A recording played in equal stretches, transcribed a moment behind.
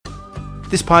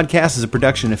This podcast is a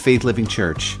production of Faith Living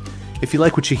Church. If you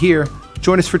like what you hear,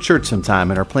 join us for church sometime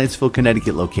at our Plantsville,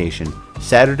 Connecticut location,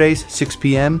 Saturdays, 6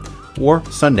 p.m., or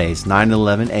Sundays, 9 and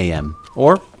 11 a.m.,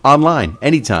 or online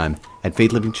anytime at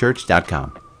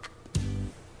faithlivingchurch.com.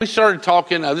 We started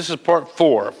talking, this is part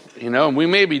 4, and we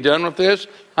may be done with this.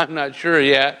 I'm not sure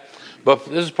yet, but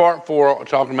this is part 4,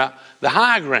 talking about the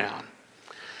high ground.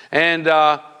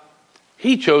 And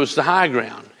he chose the high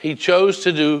ground. He chose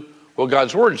to do what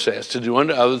God's Word says, to do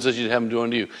unto others as you'd have them do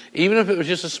unto you. Even if it was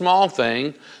just a small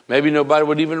thing, maybe nobody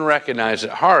would even recognize it,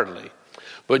 hardly.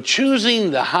 But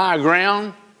choosing the high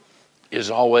ground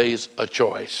is always a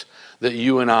choice that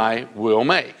you and I will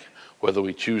make, whether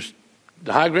we choose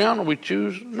the high ground or we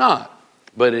choose not.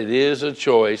 But it is a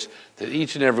choice that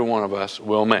each and every one of us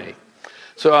will make.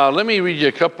 So let me read you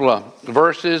a couple of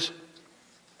verses.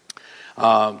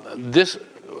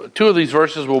 Two of these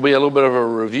verses will be a little bit of a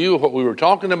review of what we were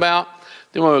talking about.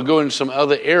 Then we'll go into some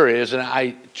other areas. And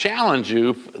I challenge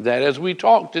you that as we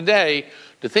talk today,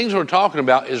 the things we're talking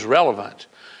about is relevant.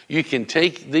 You can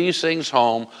take these things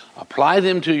home, apply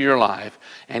them to your life,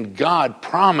 and God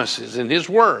promises in His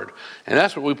Word. And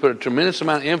that's what we put a tremendous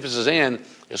amount of emphasis in,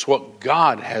 is what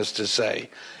God has to say.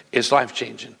 It's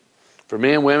life-changing for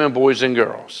men, women, boys, and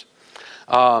girls.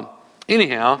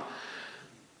 Anyhow,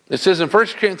 it says in 1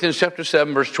 Corinthians chapter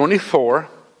 7, verse 24,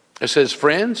 it says,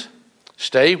 "Friends,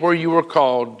 stay where you were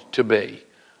called to be.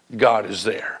 God is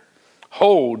there.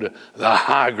 Hold the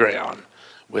high ground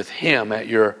with Him at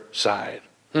your side."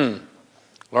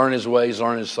 Learn His ways,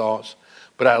 learn His thoughts.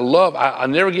 But I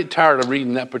never get tired of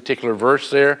reading that particular verse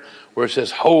there where it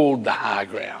says, hold the high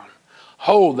ground.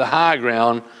 Hold the high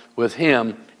ground with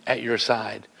Him at your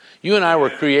side. You and I were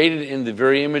created in the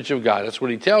very image of God. That's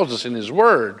what He tells us in His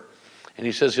Word. And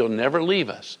He says He'll never leave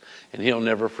us and He'll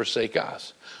never forsake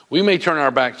us. We may turn our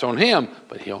backs on Him,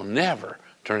 but He'll never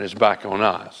turn His back on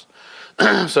us.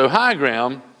 So high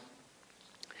ground,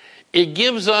 it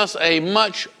gives us a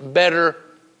much better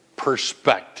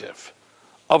perspective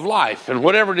of life and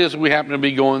whatever it is we happen to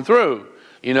be going through.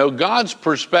 God's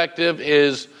perspective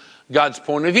is God's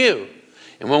point of view.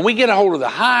 And when we get a hold of the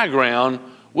high ground,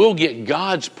 we'll get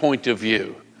God's point of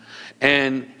view.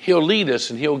 And He'll lead us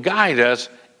and He'll guide us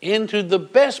into the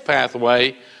best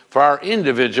pathway for our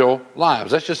individual lives.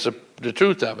 That's just the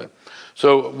truth of it.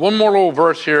 So one more little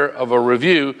verse here of a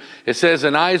review. It says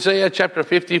in Isaiah chapter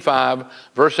 55,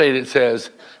 verse 8, it says,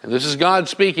 and this is God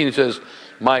speaking, it says,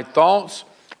 "My thoughts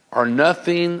are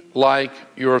nothing like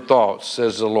your thoughts,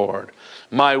 says the Lord.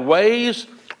 My ways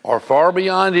are far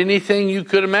beyond anything you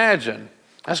could imagine."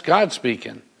 That's God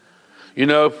speaking.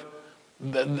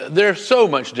 They're so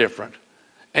much different.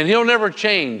 And He'll never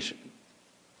change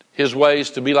His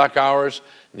ways to be like ours.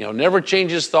 And He'll never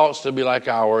change His thoughts to be like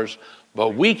ours.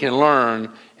 But we can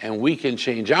learn and we can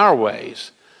change our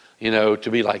ways, to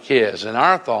be like His. And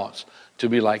our thoughts to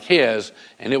be like His.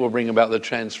 And it will bring about the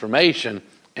transformation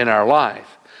in our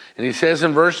life. And He says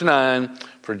in verse 9,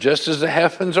 "For just as the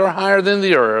heavens are higher than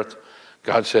the earth,"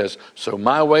 God says, "so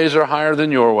my ways are higher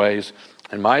than your ways,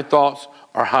 and my thoughts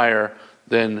are higher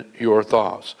than your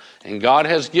thoughts." And God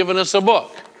has given us a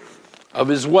book of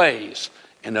His ways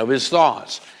and of His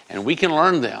thoughts, and we can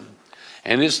learn them.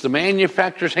 And it's the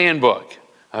manufacturer's handbook,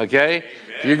 okay? Amen.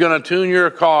 If you're going to tune your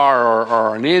car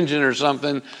or an engine or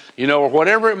something, or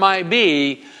whatever it might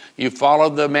be, you follow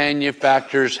the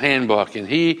manufacturer's handbook. And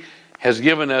He has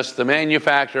given us, the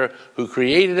manufacturer who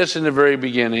created us in the very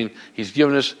beginning, He's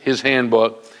given us His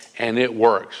handbook, and it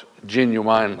works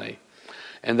genuinely.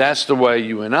 And that's the way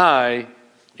you and I,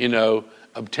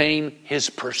 obtain His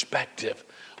perspective.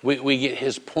 We get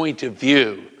His point of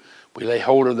view. We lay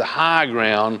hold of the high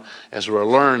ground as we're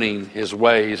learning His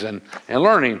ways and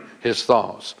learning His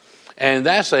thoughts. And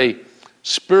that's a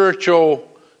spiritually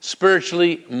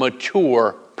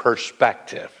mature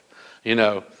perspective.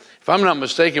 If I'm not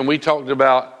mistaken, we talked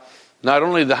about not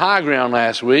only the high ground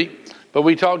last week, but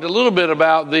we talked a little bit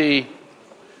about the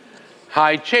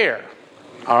high chair.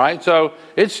 All right, so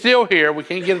it's still here. We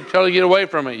can't totally get away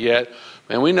from it yet.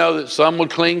 And we know that some will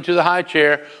cling to the high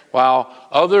chair while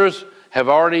others have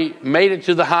already made it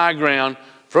to the high ground.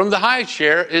 From the high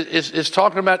chair, it's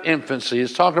talking about infancy.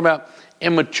 It's talking about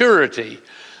immaturity.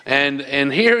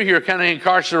 And here you're kind of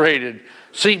incarcerated.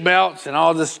 Seat belts and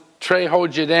all this tray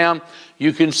holds you down.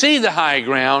 You can see the high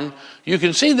ground. You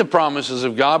can see the promises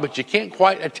of God, but you can't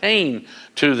quite attain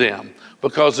to them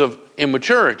because of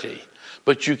immaturity.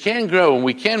 But you can grow and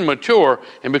we can mature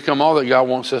and become all that God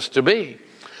wants us to be.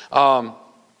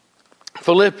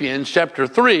 Philippians chapter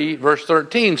 3, verse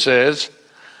 13 says,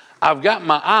 "I've got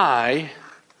my eye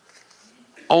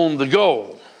on the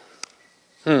goal."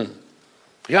 I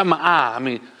got my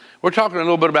eye. We're talking a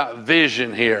little bit about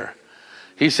vision here.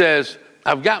 He says,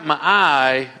 I've got my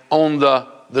eye on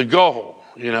the goal,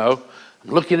 you know. I'm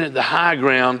looking at the high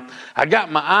ground. I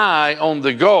got my eye on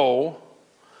the goal,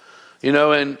 you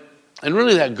know, and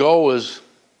really that goal is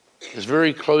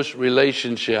very close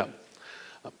relationship,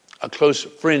 a close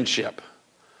friendship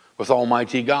with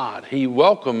Almighty God. He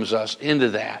welcomes us into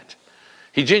that.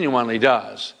 He genuinely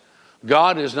does.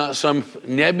 God is not some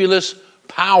nebulous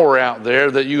power out there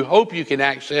that you hope you can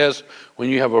access when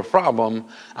you have a problem.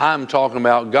 I'm talking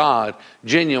about God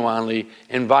genuinely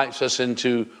invites us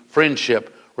into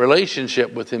friendship,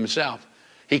 relationship with himself.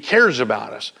 He cares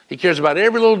about us. He cares about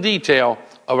every little detail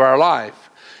of our life.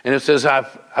 And it says,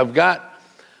 I've got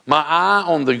my eye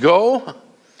on the goal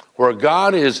where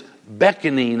God is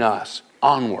beckoning us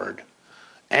onward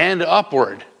and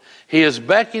upward. He is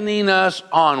beckoning us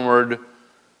onward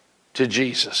to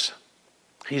Jesus.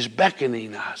 He's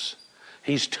beckoning us.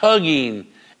 He's tugging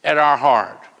at our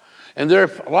heart. And there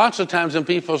are lots of times in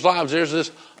people's lives, there's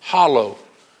this hollow,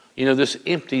 you know, this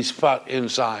empty spot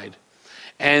inside.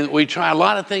 And we try a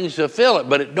lot of things to fill it,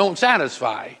 but it don't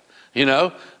satisfy, you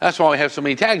know. That's why we have so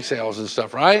many tag sales and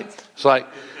stuff, right? It's like,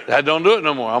 I don't do it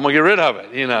no more. I'm going to get rid of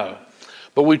it, you know.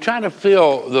 But we try to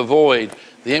fill the void,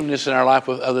 the emptiness in our life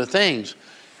with other things.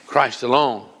 Christ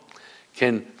alone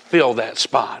can fill that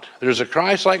spot. There's a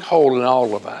Christ-like hole in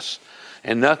all of us,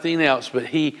 and nothing else but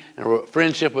he and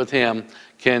friendship with him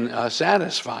can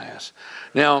satisfy us.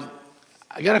 Now,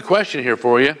 I got a question here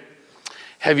for you.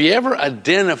 Have you ever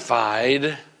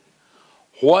identified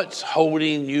what's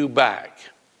holding you back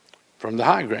from the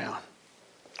high ground?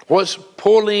 What's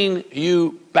pulling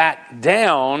you back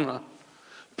down,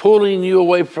 pulling you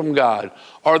away from God?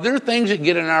 Are there things that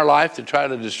get in our life to try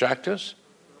to distract us?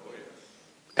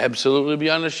 Absolutely,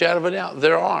 beyond a shadow of a doubt,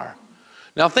 there are.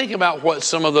 Now think about what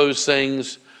some of those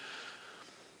things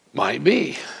might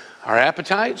be. Our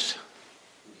appetites,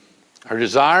 our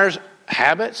desires,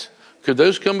 habits. Could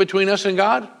those come between us and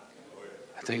God?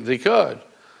 I think they could.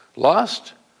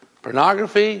 Lust,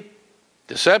 pornography,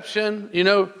 deception, you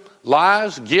know,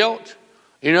 lies, guilt,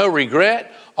 you know,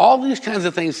 regret. All these kinds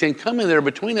of things can come in there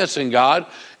between us and God.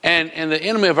 And the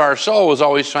enemy of our soul is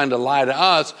always trying to lie to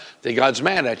us that God's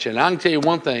mad at you. And I can tell you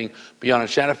one thing, beyond a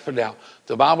shadow of a doubt.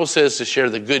 The Bible says to share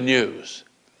the good news.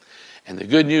 And the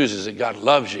good news is that God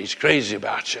loves you. He's crazy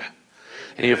about you.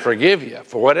 And he'll forgive you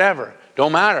for whatever.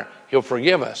 Don't matter. He'll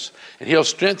forgive us. And he'll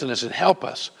strengthen us and help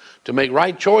us to make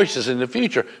right choices in the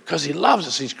future because he loves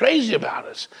us. He's crazy about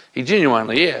us. He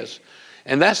genuinely is.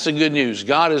 And that's the good news.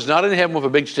 God is not in heaven with a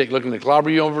big stick looking to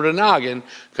clobber you over the noggin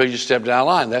because you stepped out of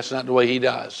line. That's not the way he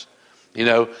does. You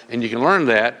know, and you can learn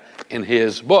that in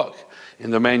his book, in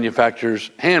the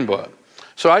Manufacturer's Handbook.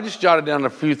 So I just jotted down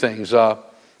a few things.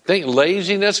 Think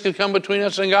laziness could come between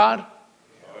us and God?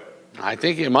 I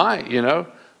think it might, you know.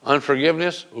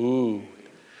 Unforgiveness? Ooh.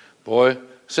 Boy,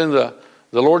 it's in the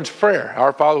Lord's Prayer.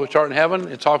 Our Father which art in heaven,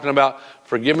 it's talking about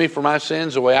forgive me for my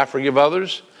sins the way I forgive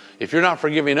others. If you're not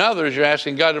forgiving others, you're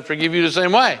asking God to forgive you the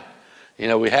same way. You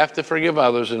know, we have to forgive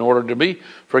others in order to be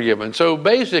forgiven. So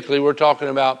basically, we're talking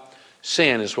about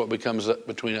sin is what becomes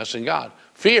between us and God.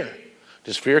 Fear.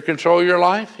 Does fear control your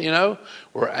life? You know,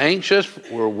 we're anxious,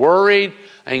 we're worried,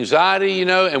 anxiety, you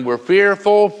know, and we're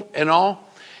fearful and all.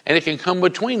 And it can come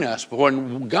between us. But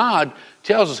when God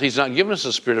tells us he's not giving us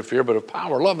a spirit of fear, but of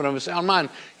power, love, and of a sound mind,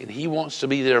 and he wants to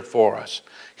be there for us.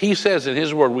 He says in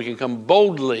his word we can come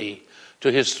boldly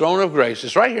to his throne of grace.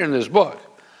 It's right here in this book.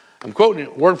 I'm quoting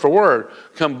it word for word.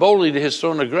 Come boldly to his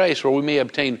throne of grace where we may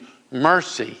obtain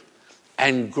mercy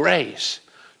and grace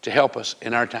to help us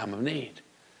in our time of need.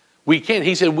 We can.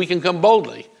 He said we can come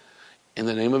boldly in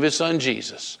the name of his son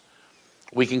Jesus.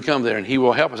 We can come there and he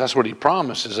will help us. That's what he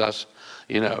promises us,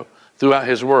 you know, throughout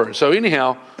his word. So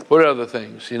anyhow, what other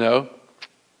things, you know?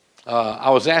 I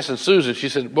was asking Susan, she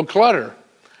said, well, clutter.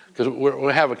 Because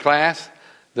we have a class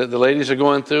that the ladies are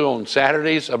going through on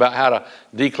Saturdays about how to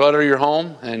declutter your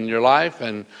home and your life.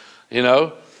 And, you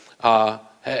know,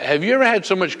 have you ever had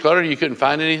so much clutter you couldn't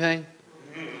find anything?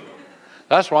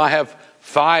 That's why I have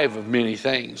 5 of many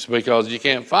things, because you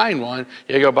can't find one,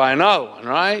 you go buy another one,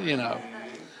 right? You know.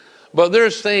 But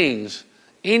there's things,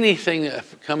 anything that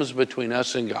comes between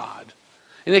us and God,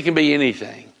 and it can be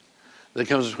anything that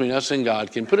comes between us and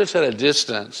God, can put us at a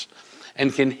distance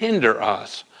and can hinder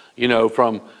us, you know,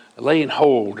 from laying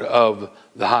hold of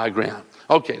the high ground.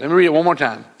 Okay, let me read it one more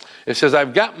time. It says,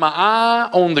 I've got my eye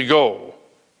on the goal,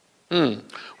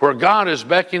 where God is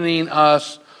beckoning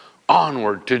us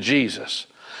onward to Jesus.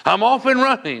 I'm off and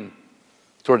running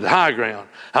toward the high ground.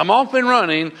 I'm off and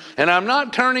running, and I'm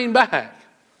not turning back.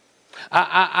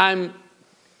 I'm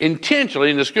intentionally,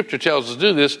 and the scripture tells us to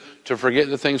do this, to forget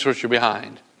the things which are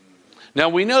behind. Now,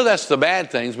 we know that's the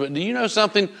bad things, but do you know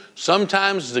something?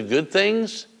 Sometimes the good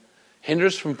things hinder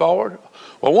us from forward.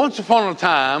 Well, once upon a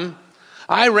time,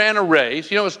 I ran a race.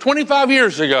 It's 25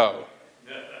 years ago.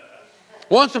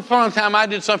 Once upon a time, I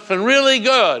did something really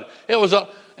good.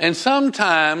 And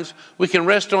sometimes we can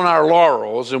rest on our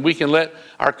laurels, and we can let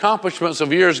our accomplishments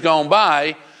of years gone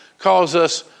by cause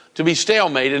us to be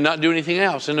stalemate and not do anything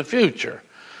else in the future.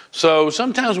 So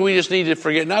sometimes we just need to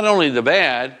forget not only the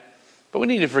bad, but we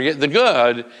need to forget the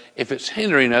good if it's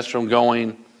hindering us from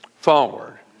going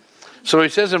forward. So he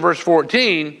says in verse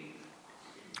 14,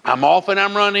 I'm off and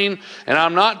I'm running and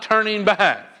I'm not turning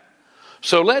back.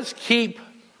 So let's keep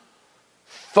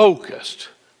focused.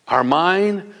 Our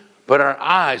mind, but our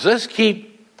eyes. Let's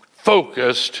keep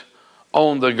focused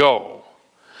on the goal.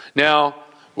 Now,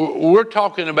 we're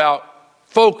talking about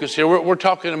focus here. We're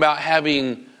talking about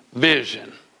having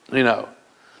vision,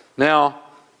 Now,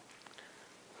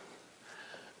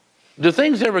 do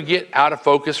things ever get out of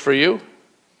focus for you?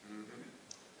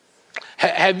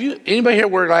 Anybody here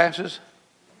wear glasses?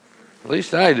 At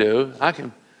least I do. I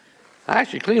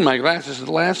actually cleaned my glasses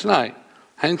last night.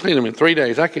 I hadn't cleaned them in 3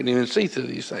 days. I couldn't even see through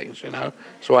these things,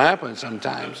 So it happens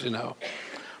sometimes,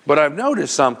 But I've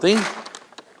noticed something.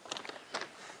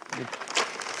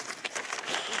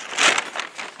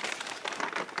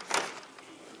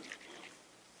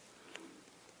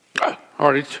 I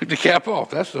already took the cap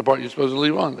off. That's the part you're supposed to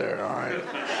leave on there. All right.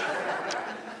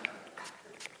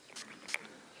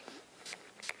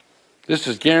 This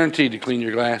is guaranteed to clean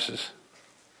your glasses.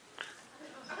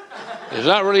 It's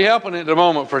not really helping at the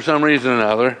moment for some reason or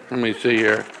another. Let me see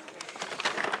here.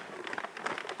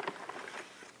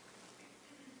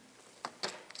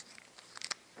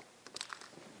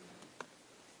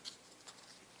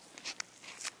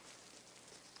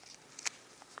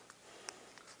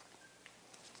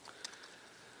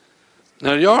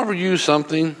 Now, do y'all ever use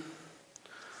something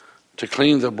to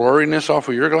clean the blurriness off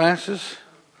of your glasses?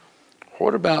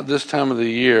 What about this time of the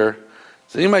year?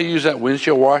 Does anybody use that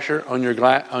windshield washer on your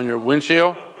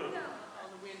windshield?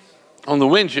 On the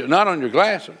windshield, not on your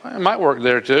glass. It might work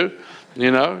there too.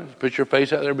 Put your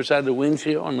face out there beside the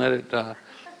windshield and let it.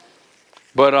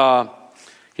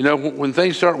 When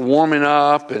things start warming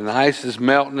up and the ice is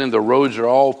melting and the roads are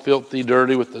all filthy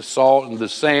dirty with the salt and the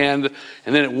sand,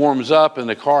 and then it warms up and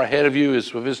the car ahead of you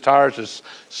is with his tires just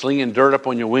slinging dirt up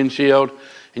on your windshield,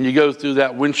 and you go through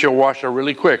that windshield washer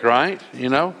really quick, right?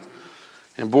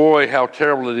 And boy, how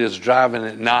terrible it is driving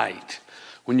at night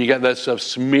when you got that stuff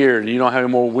smeared and you don't have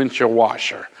any more windshield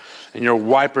washer, and your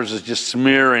wipers is just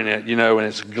smearing it, and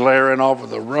it's glaring off of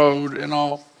the road and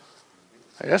all.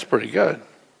 Hey, that's pretty good.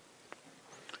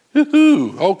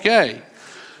 Okay.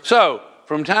 So,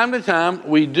 from time to time,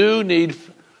 we do need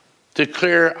to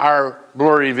clear our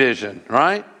blurry vision,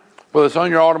 right? Whether it's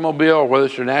on your automobile or whether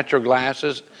it's your natural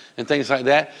glasses and things like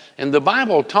that. And the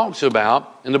Bible talks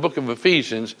about, in the book of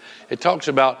Ephesians, it talks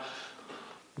about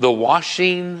the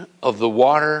washing of the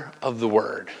water of the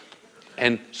Word.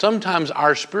 And sometimes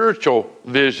our spiritual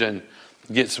vision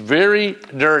gets very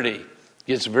dirty,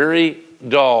 gets very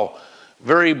dull,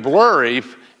 very blurry,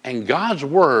 and God's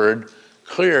Word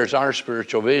clears our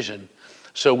spiritual vision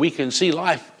so we can see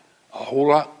life a whole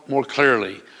lot more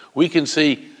clearly. We can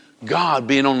see God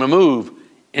being on the move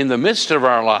in the midst of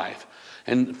our life.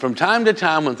 And from time to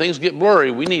time, when things get blurry,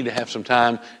 we need to have some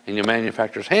time in your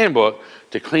manufacturer's handbook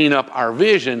to clean up our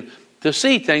vision, to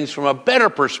see things from a better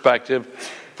perspective,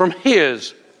 from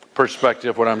His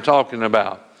perspective, what I'm talking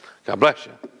about. God bless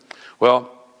you.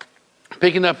 Well,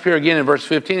 picking up here again in verse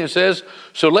 15, it says,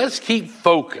 so let's keep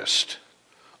focused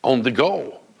on the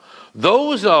goal.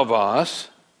 Those of us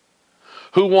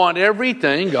who want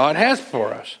everything God has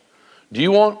for us. Do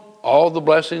you want all the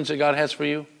blessings that God has for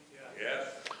you? Yes.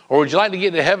 Or would you like to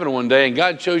get to heaven one day and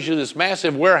God shows you this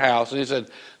massive warehouse and He said,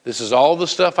 this is all the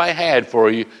stuff I had for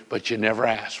you, but you never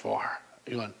asked for.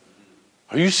 You're going,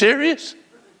 are you serious?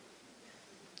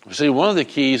 See, one of the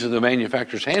keys of the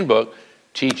manufacturer's handbook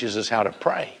teaches us how to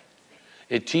pray.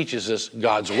 It teaches us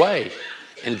God's way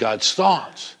and God's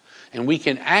thoughts. And we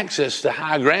can access the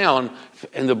high ground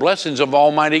and the blessings of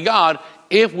Almighty God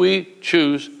if we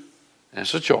choose, and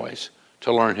it's a choice,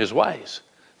 to learn His ways.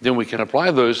 Then we can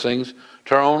apply those things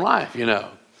to our own life,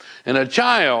 And a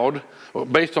child,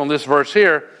 based on this verse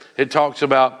here, it talks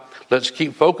about let's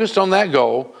keep focused on that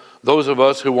goal, those of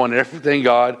us who want everything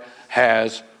God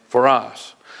has for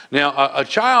us. Now, a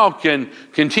child can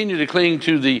continue to cling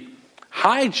to the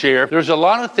high chair. There's a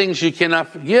lot of things you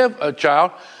cannot give a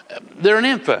child. They're an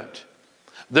infant.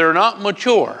 They're not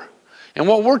mature. And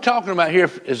what we're talking about here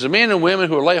is the men and women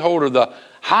who lay hold of the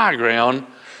high ground.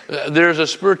 There's a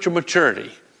spiritual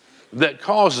maturity that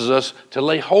causes us to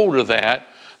lay hold of that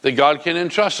God can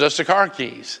entrust us the car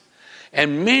keys.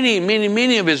 And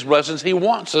many of his blessings he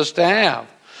wants us to have.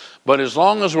 But as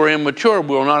long as we're immature,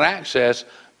 we will not access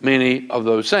many of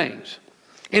those things.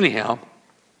 Anyhow,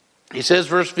 he says,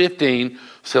 verse 15,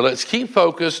 so let's keep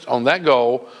focused on that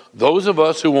goal, those of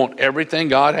us who want everything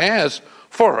God has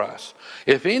for us.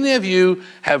 If any of you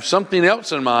have something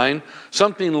else in mind,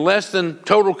 something less than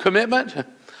total commitment,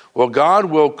 well, God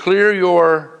will clear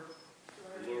your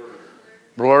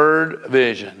blurred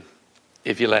vision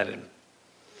if you let him.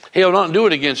 He'll not do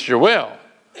it against your will,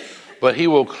 but he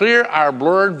will clear our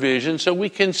blurred vision so we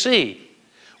can see.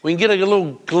 We can get a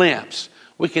little glimpse.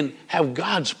 We can have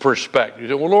God's perspective.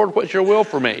 Well, Lord, what's your will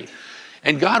for me?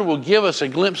 And God will give us a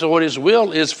glimpse of what his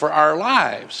will is for our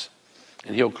lives.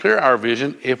 And he'll clear our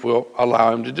vision if we'll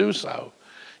allow him to do so.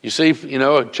 You see,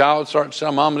 a child starts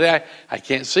telling Mom and Dad, I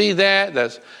can't see that.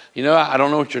 That's, I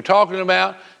don't know what you're talking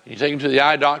about. You take them to the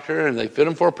eye doctor and they fit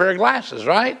them for a pair of glasses,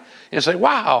 right? And say,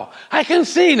 wow, I can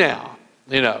see now.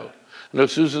 I know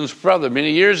Susan's brother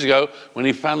many years ago, when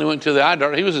he finally went to the eye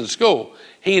doctor, he was in school.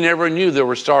 He never knew there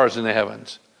were stars in the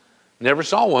heavens. Never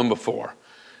saw one before.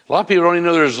 A lot of people don't even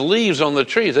know there's leaves on the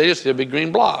trees. They just see a big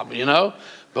green blob,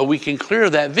 But we can clear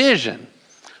that vision.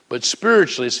 But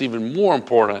spiritually, it's even more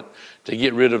important to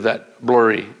get rid of that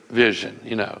blurry vision,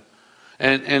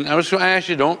 And I was going to ask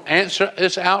you, don't answer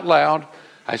this out loud.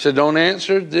 I said, don't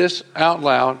answer this out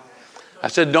loud. I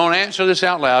said, don't answer this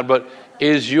out loud, but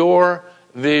is your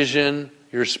vision,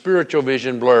 your spiritual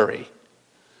vision, blurry?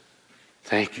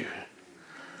 Thank you.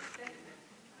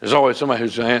 There's always somebody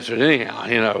who's going to answer it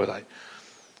anyhow,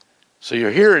 So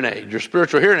your hearing aid, your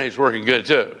spiritual hearing aid is working good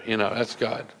too. That's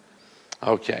God.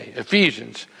 Okay,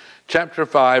 Ephesians chapter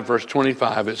 5, verse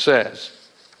 25, it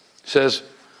says,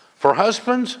 for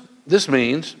husbands, this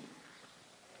means,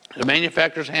 the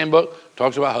manufacturer's handbook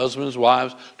talks about husbands,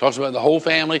 wives, talks about the whole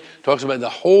family, talks about the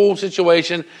whole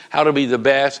situation, how to be the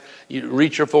best, you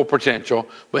reach your full potential.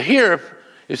 But here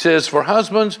it says, for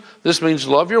husbands, this means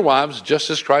love your wives just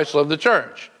as Christ loved the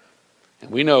church.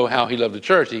 And we know how he loved the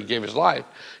church. He gave his life.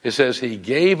 It says he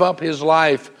gave up his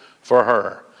life for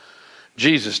her.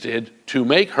 Jesus did, to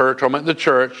make her, talking about the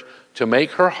church, to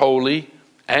make her holy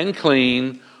and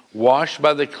clean, washed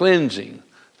by the cleansing.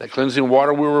 That cleansing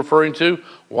water we were referring to,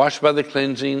 washed by the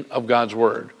cleansing of God's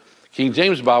word. King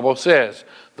James Bible says,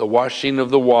 the washing of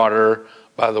the water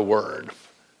by the word.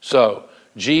 So,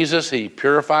 Jesus, he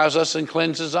purifies us and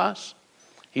cleanses us.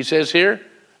 He says here,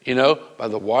 by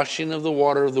the washing of the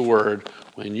water of the word,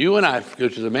 when you and I go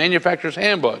to the manufacturer's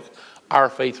handbook, our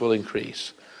faith will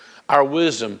increase. Our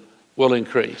wisdom will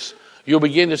increase. You'll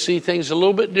begin to see things a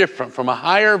little bit different from a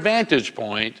higher vantage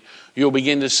point. You'll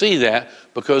begin to see that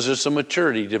because there's some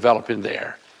maturity developing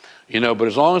there. But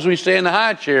as long as we stay in the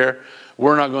high chair,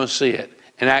 we're not going to see it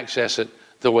and access it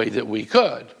the way that we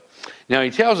could. Now, he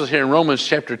tells us here in Romans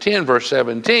chapter 10, verse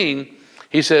 17,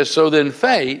 he says, so then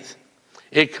faith,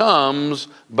 it comes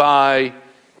by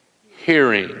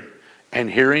hearing, and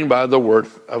hearing by the word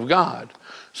of God.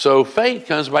 So faith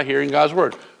comes by hearing God's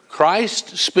word.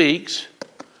 Christ speaks,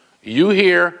 you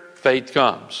hear, faith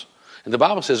comes. And the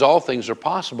Bible says all things are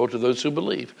possible to those who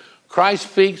believe.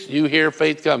 Christ speaks, you hear,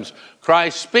 faith comes.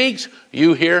 Christ speaks,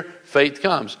 you hear, faith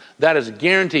comes. That is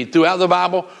guaranteed throughout the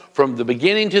Bible. From the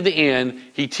beginning to the end,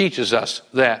 he teaches us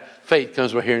that faith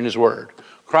comes by hearing his word.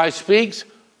 Christ speaks,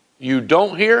 you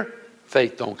don't hear,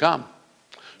 faith don't come.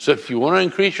 So if you want to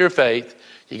increase your faith,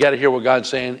 you got to hear what God's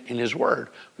saying in his word.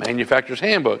 Manufacturer's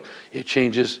handbook, it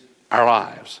changes our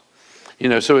lives.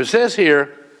 So it says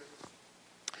here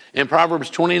in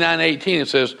Proverbs 29:18, it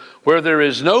says, where there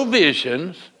is no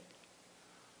vision,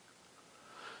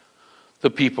 the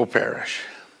people perish.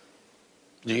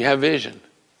 Do you have vision?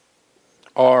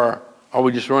 Or are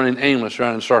we just running aimless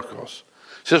around in circles?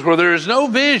 It says, where there is no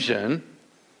vision,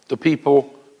 the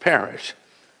people perish.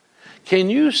 Can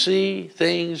you see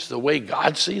things the way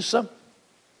God sees them?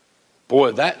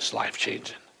 Boy, that's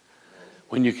life-changing.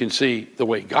 When you can see the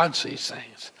way God sees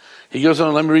things. He goes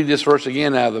on, let me read this verse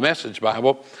again out of the Message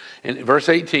Bible. In verse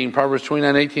 18, Proverbs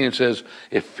 29:18, it says,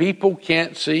 if people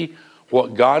can't see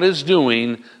what God is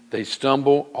doing, they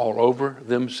stumble all over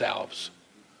themselves.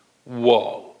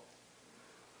 Whoa.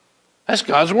 That's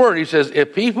God's word. He says,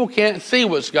 if people can't see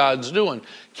what God's doing,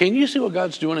 can you see what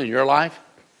God's doing in your life?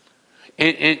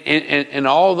 And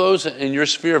all those in your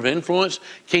sphere of influence,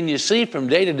 can you see from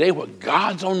day to day what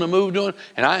God's on the move doing?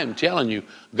 And I am telling you,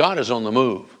 God is on the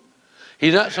move.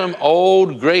 He's not some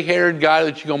old gray-haired guy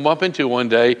that you're going to bump into one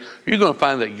day. You're going to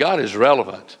find that God is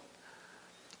relevant.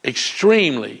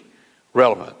 Extremely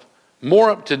relevant.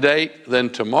 More up to date than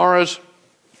tomorrow's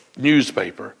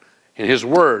newspaper, and his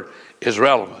word is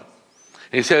relevant.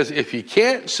 He says, if you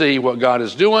can't see what God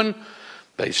is doing,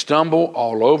 they stumble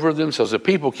all over themselves. If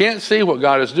people can't see what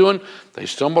God is doing, they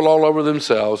stumble all over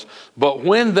themselves. But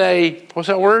when they, what's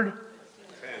that word?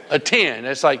 Attend.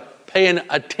 It's like paying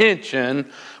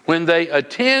attention. When they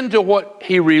attend to what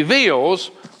he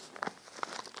reveals,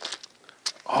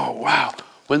 oh, wow.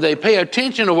 When they pay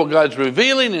attention to what God's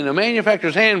revealing in the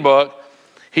manufacturer's handbook,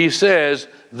 he says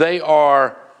they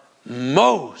are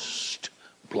most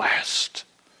blessed.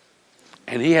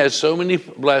 And he has so many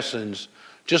blessings,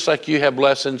 just like you have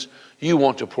blessings you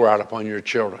want to pour out upon your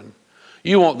children.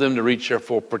 You want them to reach their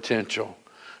full potential.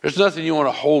 There's nothing you want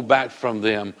to hold back from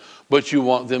them, but you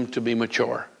want them to be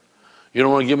mature. You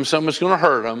don't want to give them something that's going to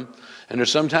hurt them. And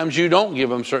there's sometimes you don't give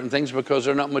them certain things because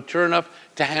they're not mature enough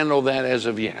to handle that as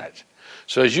of yet.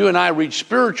 So as you and I reach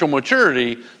spiritual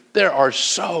maturity, there are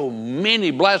so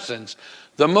many blessings,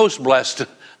 the most blessed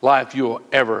life you will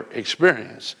ever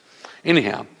experience.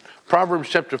 Anyhow, Proverbs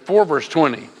chapter 4, verse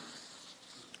 20.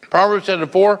 Proverbs chapter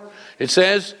 4, it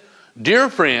says, dear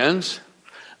friends,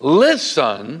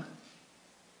 listen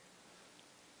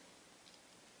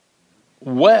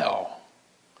well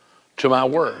to my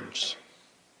words.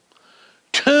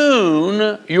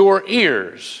 Tune your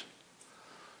ears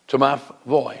to my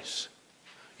voice.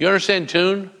 You understand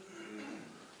tune?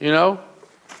 You know?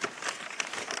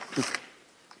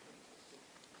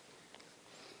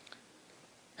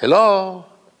 Hello?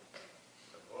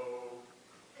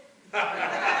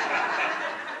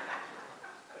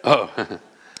 Oh,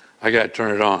 I got to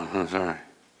turn it on. I'm sorry.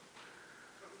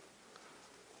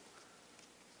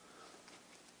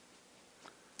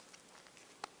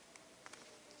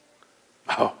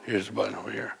 Oh, here's the button over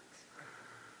here.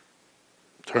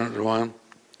 Turn it on.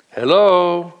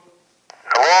 Hello?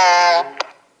 Hello?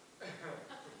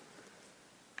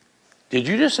 Did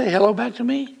you just say hello back to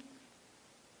me?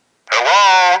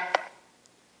 Hello?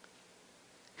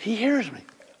 He hears me.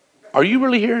 Are you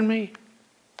really hearing me?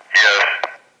 Yes.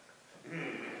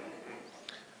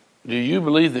 Do you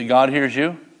believe that God hears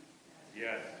you?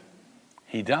 Yes.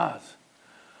 He does.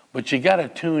 But you got to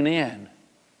tune in.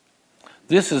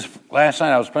 This is, last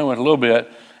night I was playing with it a little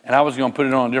bit, and I was going to put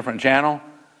it on a different channel,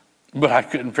 but I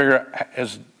couldn't figure out,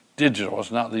 it's digital.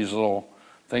 It's not these little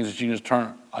things that you can just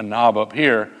turn a knob up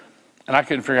here, and I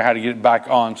couldn't figure out how to get it back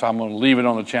on, so I'm going to leave it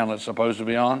on the channel it's supposed to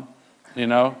be on, you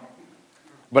know?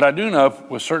 But I do know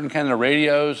with certain kind of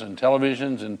radios and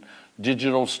televisions and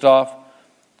digital stuff,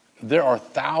 there are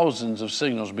thousands of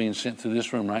signals being sent through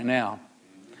this room right now.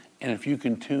 And if you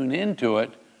can tune into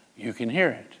it, you can hear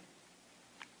it.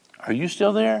 Are you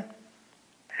still there?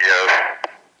 Yes.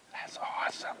 That's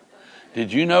awesome.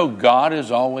 Did you know God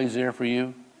is always there for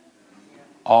you?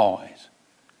 Always.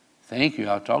 Thank you.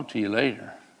 I'll talk to you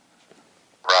later.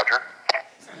 Roger.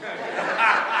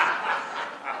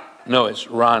 No, it's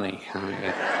Ronnie.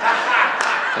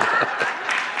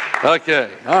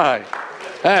 Okay. All right.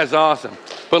 That's awesome.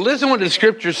 But listen what the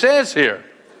scripture says here.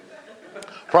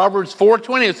 Proverbs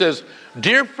 4:20, it says,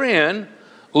 dear friend,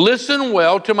 listen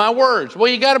well to my words.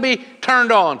 Well, you got to be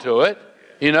turned on to it,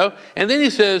 you know. And then he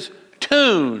says,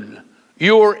 tune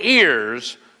your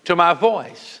ears to my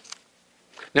voice.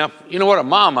 Now, you know what,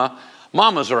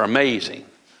 mamas are amazing.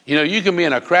 You know, you can be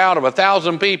in a crowd of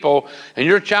 1,000 people and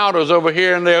your child is over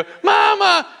here and they're,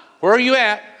 Mama, where are you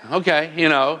at? Okay, you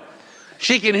know.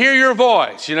 She can hear your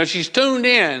voice. You know, she's tuned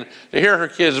in to hear her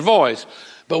kid's voice.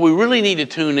 But we really need to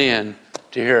tune in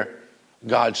to hear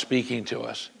God speaking to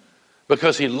us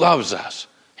because he loves us.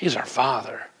 He's our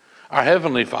Father, our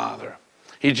Heavenly Father.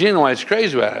 He genuinely is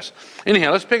crazy about us.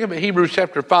 Anyhow, let's pick up at Hebrews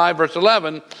chapter 5, verse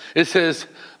 11. It says,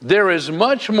 there is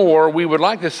much more we would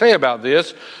like to say about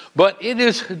this, but it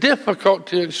is difficult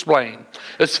to explain,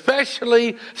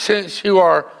 especially since you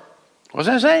are, what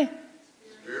does that say?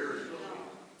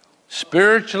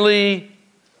 Spiritually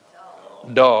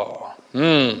dull.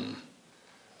 And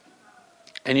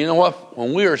you know what?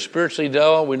 When we are spiritually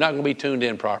dull, we're not going to be tuned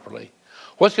in properly.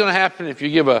 What's going to happen if you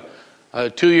give a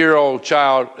 2-year-old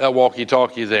child a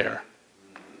walkie-talkie there?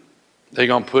 They're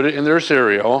going to put it in their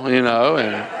cereal, you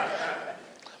know,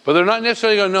 but they're not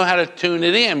necessarily going to know how to tune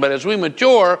it in. But as we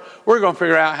mature, we're going to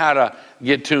figure out how to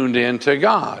get tuned in to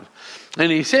God.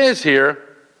 And he says here,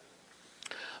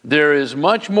 there is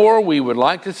much more we would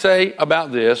like to say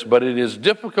about this, but it is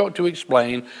difficult to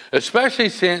explain, especially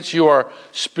since you are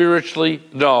spiritually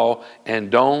dull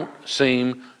and don't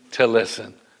seem to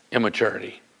listen.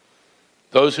 Immaturity.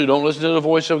 Those who don't listen to the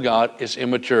voice of God is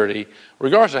immaturity,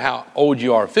 regardless of how old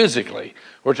you are physically.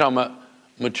 We're talking about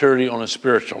maturity on a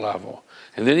spiritual level.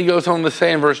 And then he goes on to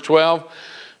say in verse 12,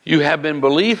 you have been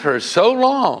believers so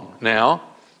long now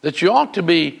that you ought to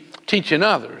be teaching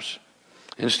others.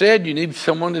 Instead, you need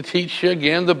someone to teach you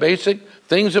again the basic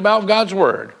things about God's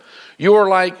Word. You are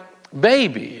like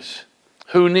babies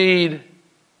who need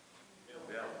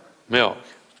milk.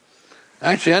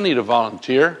 Actually, I need a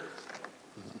volunteer.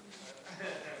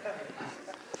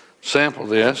 Sample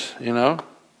this, you know.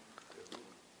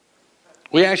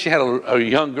 We actually had a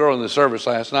young girl in the service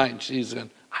last night, and she said,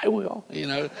 I will, you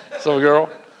know. So a girl,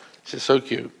 she's so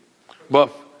cute.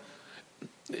 But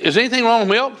is anything wrong with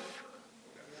milk?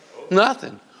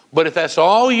 Nothing. But if that's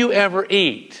all you ever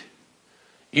eat,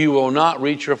 you will not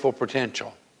reach your full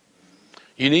potential.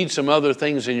 You need some other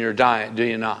things in your diet, do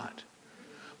you not?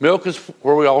 Milk is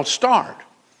where we all start.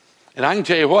 And I can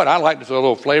tell you what, I like to throw a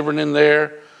little flavoring in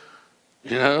there,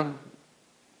 you know,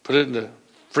 put it in the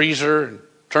freezer and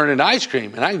turn it into ice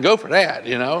cream. And I can go for that,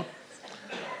 you know.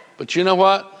 But you know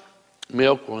what?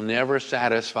 Milk will never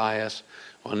satisfy us,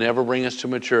 will never bring us to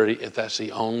maturity if that's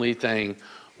the only thing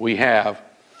we have.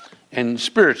 And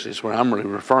spiritually is what I'm really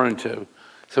referring to.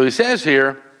 So he says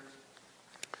here,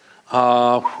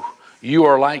 you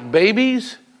are like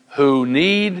babies who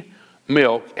need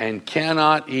milk and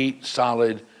cannot eat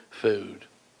solid food.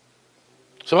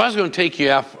 So I was going to take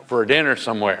you out for a dinner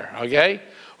somewhere, okay?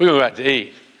 We're going to go out to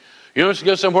eat. You want us to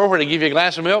go somewhere where they give you a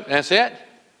glass of milk and that's it?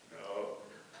 No.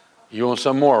 You want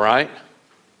some more, right?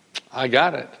 I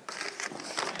got it.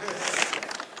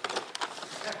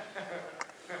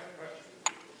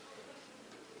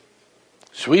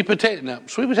 Sweet potato. Now,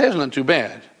 sweet potatoes not too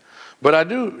bad. But I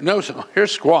do know some.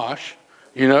 Here's squash.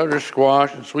 You know, there's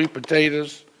squash and sweet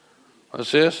potatoes.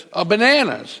 What's this?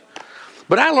 Bananas.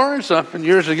 But I learned something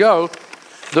years ago.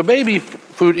 The baby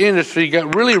food industry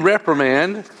got really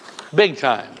reprimanded big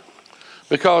time.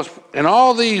 Because in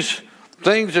all these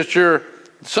things that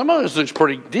some of this looks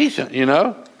pretty decent, you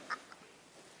know.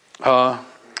 Yeah.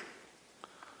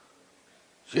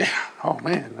 Oh,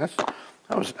 man.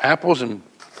 That was apples and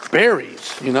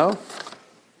berries, you know.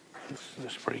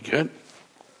 That's pretty good.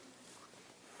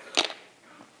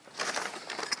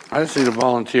 I just need a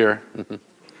volunteer.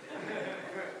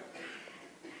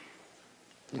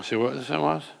 Let's see what this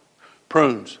was.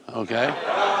 Prunes, okay.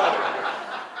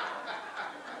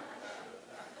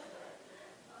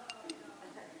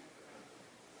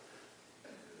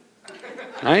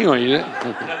 I ain't going to eat it.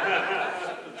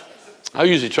 I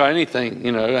usually try anything,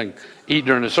 you know, I can eat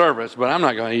during the service, but I'm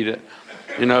not going to eat it,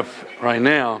 you know, right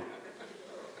now.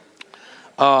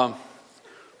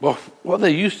 Well, what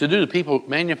they used to do, the people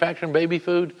manufacturing baby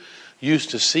food used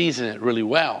to season it really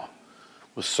well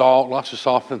with salt, lots of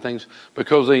salt and things,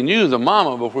 because they knew the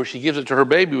mama, before she gives it to her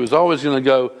baby, was always going to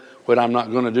go, what I'm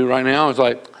not going to do right now is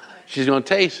like, she's going to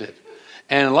taste it.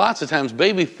 And lots of times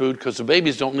baby food, because the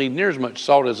babies don't need near as much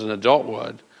salt as an adult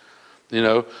would, you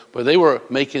know, but they were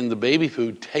making the baby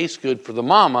food taste good for the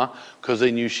mama because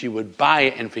they knew she would buy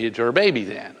it and feed it to her baby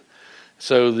then.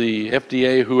 So the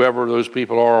FDA, whoever those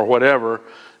people are or whatever,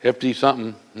 FD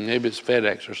something, maybe it's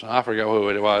FedEx or something, I forgot who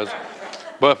it was.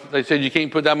 But they said you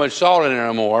can't put that much salt in there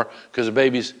anymore because the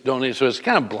babies don't need it. So it's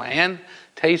kind of bland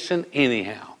tasting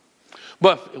anyhow.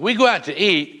 But if we go out to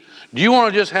eat, do you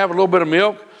want to just have a little bit of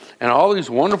milk and all these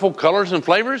wonderful colors and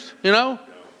flavors, you know?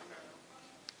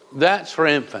 That's for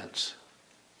infants.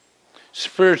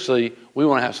 Spiritually, we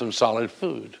want to have some solid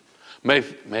food.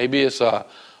 Maybe it's a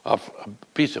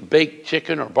piece of baked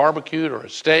chicken or barbecued or a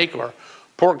steak or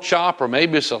pork chop, or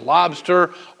maybe it's a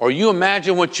lobster, or you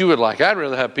imagine what you would like. I'd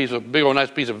rather have a big old nice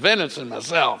piece of venison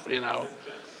myself, you know.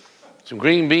 Some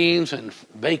green beans and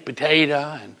baked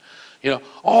potato and, you know,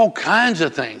 all kinds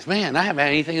of things. Man, I haven't had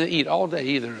anything to eat all day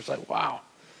either. It's like, wow.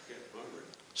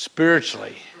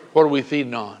 Spiritually, what are we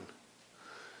feeding on?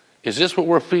 Is this what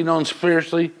we're feeding on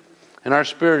spiritually? And our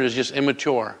spirit is just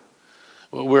immature.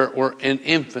 We're in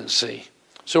infancy.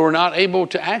 So we're not able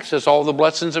to access all the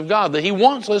blessings of God that He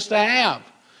wants us to have.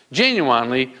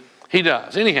 Genuinely, He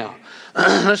does. Anyhow,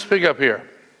 let's pick up here.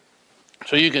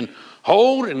 So you can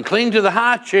hold and cling to the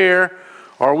high chair,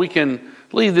 or we can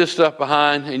leave this stuff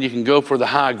behind and you can go for the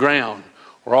high ground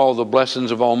where all the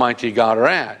blessings of Almighty God are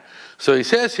at. So he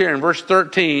says here in verse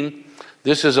 13,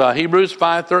 this is Hebrews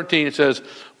 5:13, it says,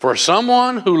 for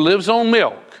someone who lives on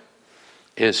milk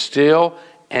is still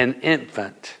an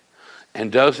infant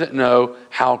and doesn't know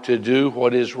how to do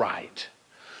what is right.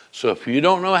 So if you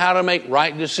don't know how to make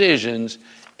right decisions,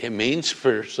 it means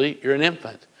spiritually you're an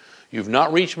infant. You've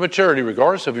not reached maturity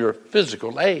regardless of your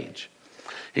physical age.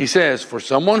 He says, for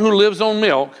someone who lives on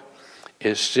milk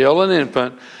is still an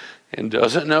infant and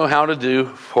doesn't know how to do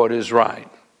what is right.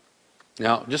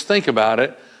 Now, just think about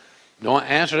it. Don't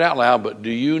answer it out loud, but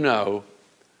do you know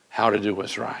how to do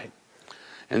what's right?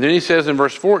 And then he says in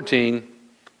verse 14,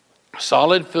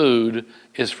 Solid food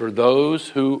is for those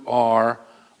who are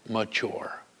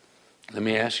mature. Let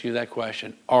me ask you that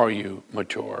question. Are you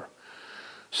mature?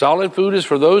 Solid food is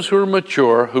for those who are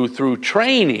mature, who through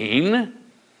training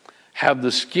have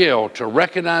the skill to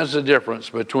recognize the difference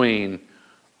between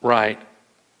right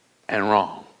and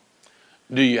wrong.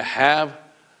 Do you have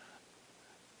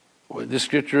what this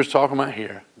scripture is talking about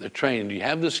here? The training. Do you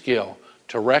have the skill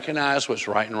to recognize what's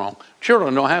right and wrong?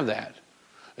 Children don't have that.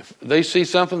 If they see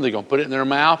something, they're going to put it in their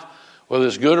mouth. Whether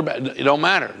it's good or bad, it don't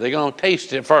matter. They're going to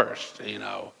taste it first,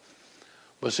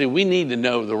 But see, we need to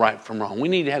know the right from wrong. We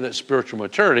need to have that spiritual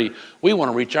maturity. We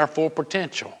want to reach our full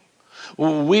potential.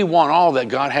 We want all that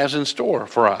God has in store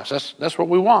for us. That's what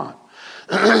we want.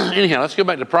 Anyhow, let's go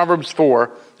back to Proverbs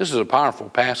 4. This is a powerful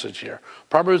passage here.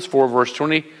 Proverbs 4, verse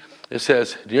 20, it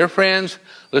says, "Dear friends,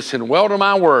 listen well to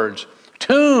my words.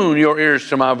 Tune your ears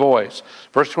to my voice."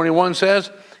 Verse 21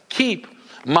 says, "Keep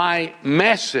my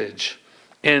message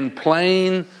in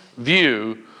plain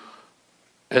view,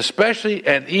 especially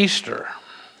at Easter."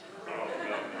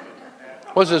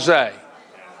 What does it say?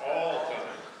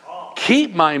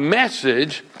 Keep my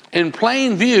message in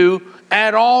plain view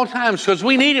at all times, because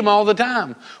we need him all the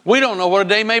time. We don't know what a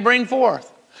day may bring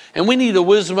forth. And we need the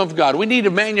wisdom of God. We need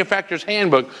a manufacturer's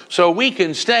handbook so we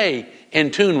can stay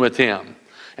in tune with him.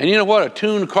 And you know what? A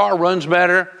tuned car runs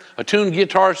better. A tuned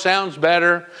guitar sounds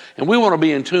better. And we want to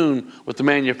be in tune with the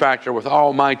manufacturer, with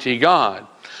Almighty God.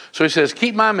 So he says,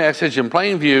 keep my message in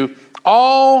plain view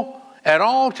at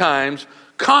all times.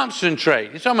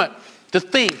 Concentrate. He's talking about to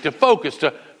think, to focus,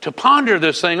 to ponder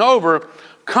this thing over.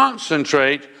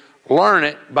 Concentrate. Learn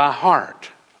it by heart.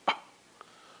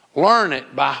 Learn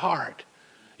it by heart.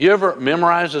 You ever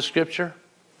memorize the scripture?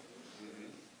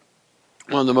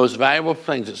 One of the most valuable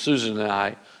things that Susan and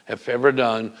I have ever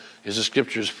done is the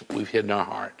scriptures we've hid in our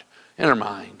heart, in our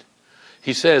mind.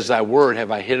 He says, "Thy word have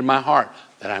I hid in my heart,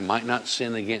 that I might not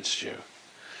sin against you."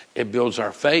 It builds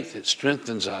our faith. It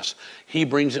strengthens us. He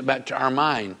brings it back to our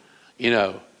mind,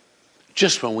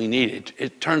 just when we need it.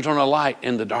 It turns on a light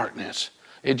in the darkness.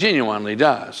 It genuinely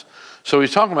does. So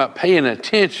he's talking about paying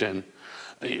attention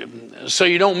so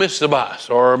you don't miss the bus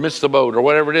or miss the boat or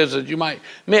whatever it is that you might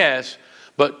miss.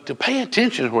 But to pay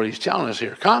attention to what he's telling us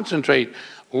here. Concentrate.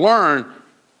 Learn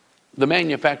the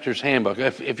manufacturer's handbook.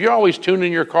 If you're always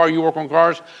tuning your car, you work on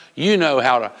cars, you know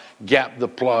how to gap the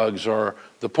plugs or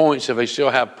the points if they still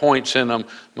have points in them.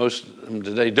 Most of them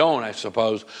today don't, I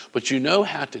suppose. But you know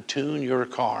how to tune your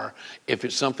car if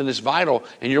it's something that's vital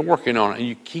and you're working on it. And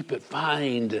you keep it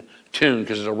fine-tuned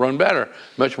because it'll run better,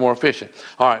 much more efficient.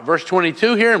 All right, verse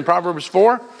 22 here in Proverbs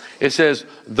 4, it says,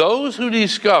 "Those who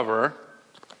discover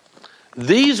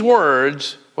these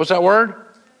words," what's that word?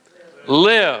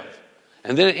 Live.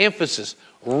 And then an emphasis,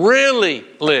 really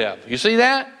live. You see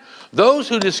that? Those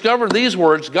who discover these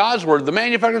words, God's word, the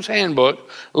manufacturer's handbook,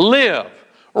 live,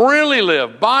 really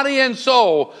live, body and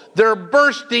soul. They're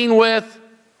bursting with,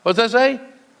 what's that say?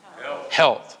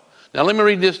 Health. Now let me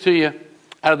read this to you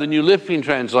out of the New Living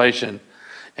Translation.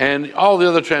 And all the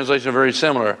other translations are very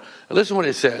similar. Listen to what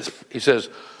it says. He says,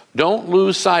 don't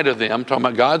lose sight of them, talking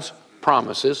about God's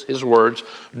promises, his words.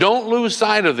 Don't lose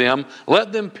sight of them.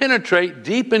 Let them penetrate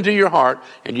deep into your heart.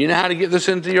 And you know how to get this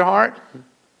into your heart?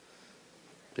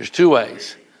 There's two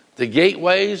ways. The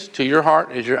gateways to your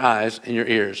heart is your eyes and your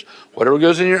ears. Whatever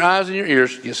goes in your eyes and your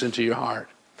ears gets into your heart.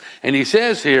 And he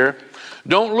says here,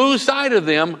 don't lose sight of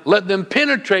them. Let them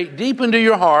penetrate deep into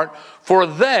your heart. For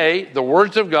they, the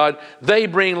words of God, they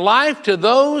bring life to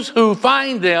those who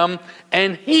find them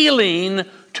and healing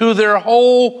to their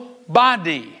whole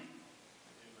body.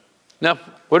 Now,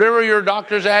 whatever your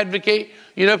doctors advocate,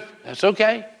 that's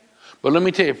okay. But let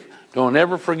me tell you, don't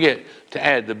ever forget to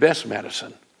add the best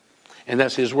medicine. And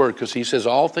that's his word, because he says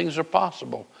all things are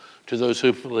possible to those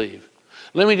who believe.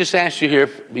 Let me just ask you here,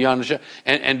 beyond the show,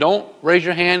 and don't raise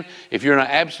your hand if you're not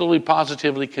absolutely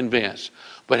positively convinced.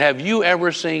 But have you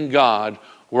ever seen God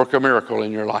work a miracle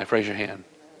in your life? Raise your hand.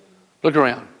 Look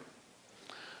around.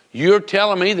 You're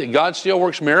telling me that God still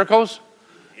works miracles?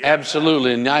 Yeah.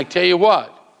 Absolutely. And I tell you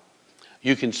what,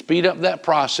 you can speed up that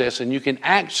process and you can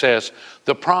access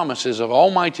the promises of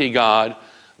Almighty God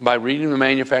by reading the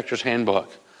manufacturer's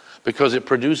handbook, because it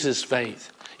produces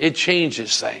faith. It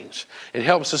changes things. It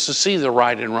helps us to see the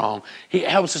right and wrong. It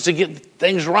helps us to get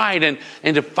things right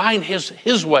and to find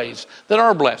his ways that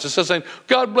are blessed. It's just saying,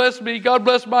 God bless me, God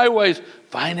bless my ways.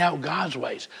 Find out God's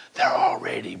ways. They're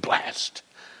already blessed.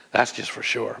 That's just for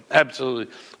sure.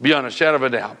 Absolutely. Beyond a shadow of a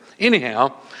doubt.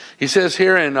 Anyhow, he says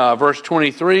here in verse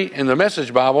 23 in the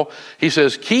Message Bible, he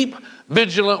says, keep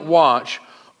vigilant watch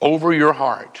over your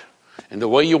heart. And the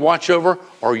way you watch over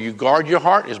or you guard your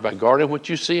heart is by guarding what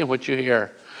you see and what you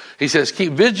hear. He says,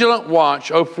 keep vigilant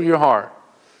watch over your heart.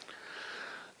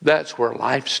 That's where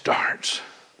life starts.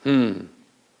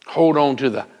 Hold on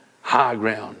to the high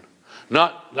ground,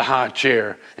 not the high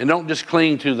chair. And don't just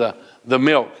cling to the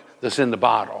milk that's in the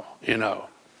bottle, you know.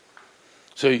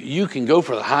 So you can go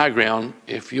for the high ground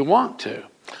if you want to.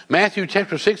 Matthew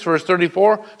chapter 6, verse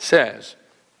 34 says,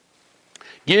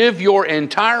 give your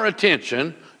entire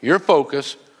attention, your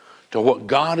focus, to what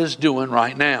God is doing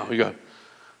right now. You go,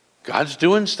 God's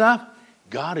doing stuff?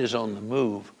 God is on the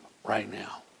move right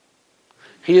now.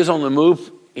 He is on the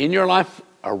move in your life,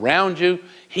 around you.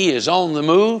 He is on the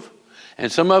move.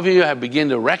 And some of you have begun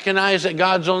to recognize that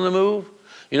God's on the move.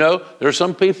 You know, there are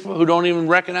some people who don't even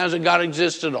recognize that God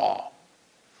exists at all.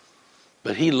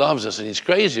 But He loves us and He's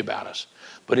crazy about us.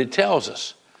 But it tells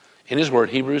us in His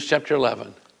Word, Hebrews chapter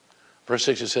 11, verse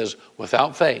 6, it says,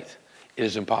 without faith, it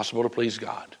is impossible to please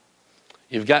God.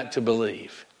 You've got to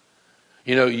believe.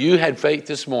 You know, you had faith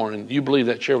this morning. You believed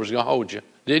that chair was going to hold you,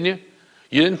 didn't you?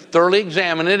 You didn't thoroughly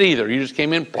examine it either. You just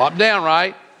came in, plopped down,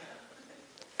 right?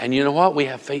 And you know what? We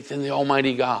have faith in the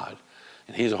Almighty God.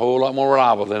 And He's a whole lot more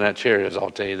reliable than that chair is,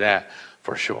 I'll tell you that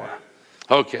for sure.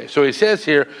 Okay, so He says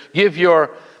here,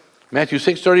 Matthew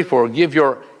 6:34, give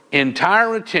your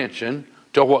entire attention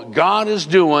to what God is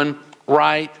doing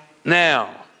right now.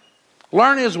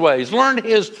 Learn His ways, learn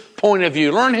His point of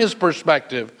view, learn His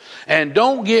perspective, and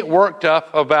don't get worked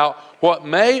up about what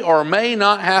may or may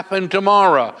not happen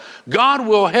tomorrow. God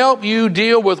will help you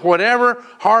deal with whatever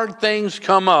hard things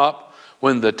come up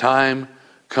when the time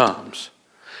comes.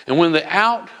 And when the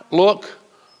outlook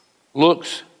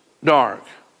looks dark,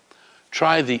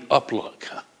 try the uplook.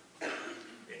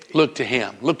 Look to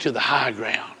Him. Look to the high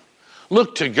ground.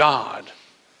 Look to God.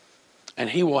 And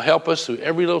He will help us through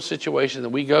every little situation that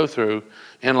we go through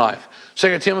in life.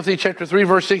 2 Timothy chapter 3,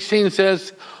 verse 16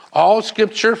 says, all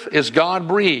Scripture is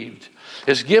God-breathed.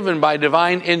 It's given by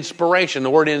divine inspiration. The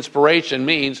word inspiration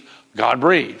means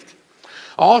God-breathed.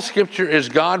 All Scripture is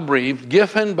God-breathed,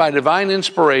 given by divine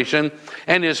inspiration,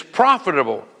 and is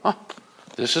profitable.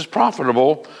 This is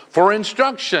profitable for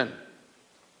instruction,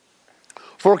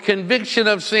 for conviction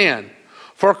of sin,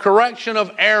 for correction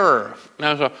of error.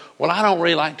 Now, so, well, I don't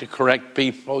really like to correct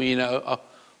people, you know.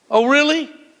 Oh,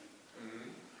 really?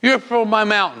 You're from my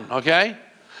mountain, okay?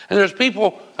 And there's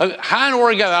people high in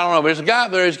Oregon, I don't know, but there's a guy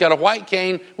up there who's got a white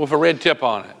cane with a red tip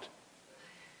on it.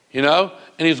 You know?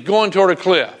 And he's going toward a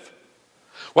cliff.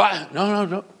 Well,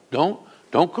 no,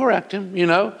 don't correct him, you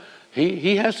know.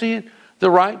 He has the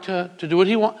right to do what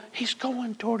he wants. He's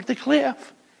going toward the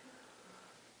cliff.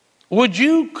 Would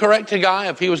you correct a guy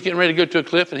if he was getting ready to go to a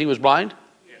cliff and he was blind?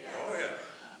 Yes. Oh, yeah.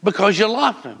 Because you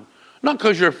love him. Not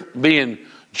because you're being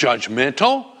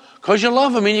judgmental. Because you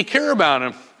love him and you care about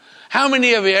him. How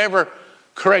many of you ever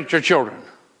correct your children?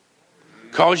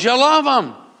 Because you love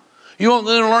them. You want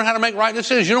them to learn how to make right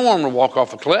decisions. You don't want them to walk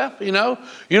off a cliff, you know.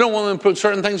 You don't want them to put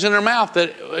certain things in their mouth that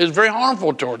is very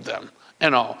harmful toward them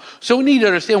and all. So we need to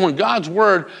understand when God's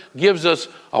Word gives us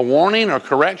a warning or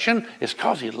correction, it's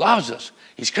because He loves us.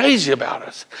 He's crazy about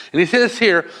us. And He says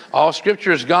here, all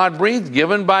Scripture is God-breathed,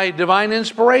 given by divine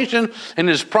inspiration, and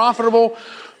is profitable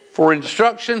for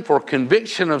instruction, for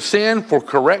conviction of sin, for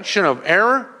correction of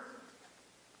error,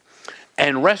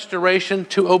 and restoration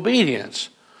to obedience.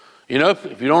 You know,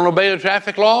 if you don't obey the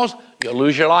traffic laws, you'll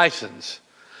lose your license.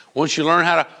 Once you learn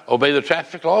how to obey the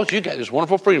traffic laws, you got this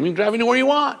wonderful freedom. You can drive anywhere you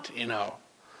want, you know,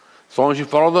 as long as you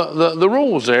follow the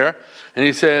rules there. And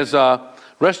He says,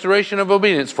 restoration of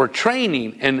obedience, for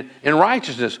training in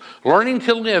righteousness, learning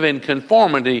to live in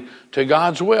conformity to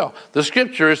God's will. The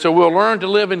Scripture is so we'll learn to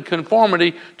live in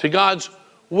conformity to God's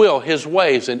will, His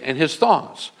ways, and His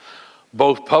thoughts,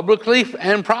 both publicly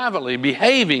and privately,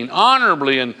 behaving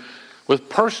honorably and with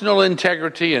personal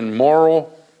integrity and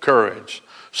moral courage,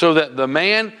 so that the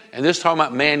man, and this is talking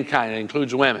about mankind, it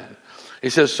includes women. He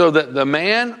says, so that the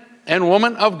man and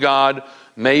woman of God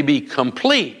may be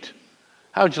complete.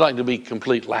 How would you like to be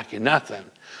complete, lacking nothing?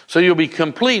 So you'll be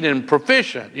complete and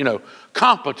proficient, you know,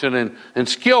 competent and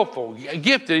skillful,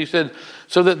 gifted. He said,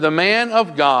 so that the man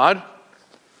of God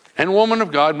and woman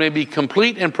of God may be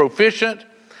complete and proficient,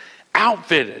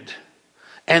 outfitted,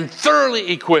 and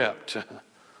thoroughly equipped,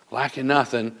 lacking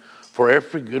nothing for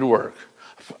every good work.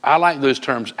 I like those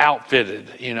terms, outfitted,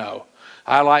 you know.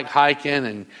 I like hiking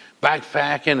and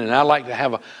backpacking, and I like to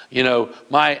have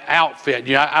my outfit.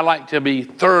 You know, I like to be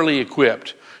thoroughly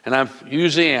equipped, and I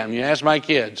usually am. You ask my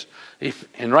kids,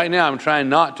 and right now I'm trying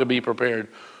not to be prepared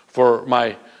for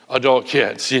my adult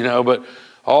kids, you know, but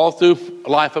all through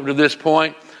life up to this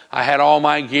point, I had all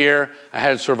my gear. I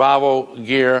had survival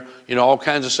gear, you know, all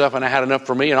kinds of stuff, and I had enough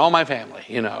for me and all my family,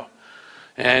 you know.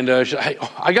 And she said, hey,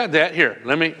 I got that. Here,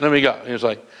 let me go. And it was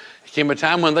like, it came a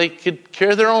time when they could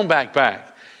carry their own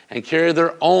backpack and carry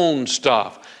their own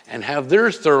stuff and have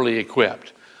theirs thoroughly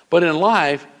equipped. But in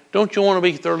life, don't you want to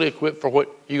be thoroughly equipped for what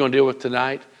you're going to deal with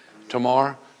tonight,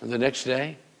 tomorrow, and the next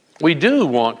day? We do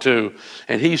want to.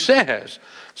 And he says,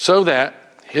 so that,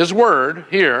 his word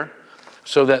here,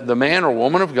 so that the man or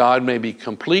woman of God may be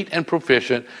complete and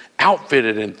proficient,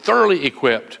 outfitted and thoroughly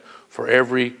equipped for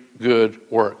every good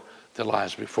work that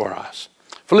lies before us.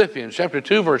 Philippians chapter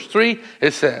 2, verse 3,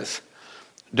 it says,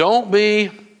 don't be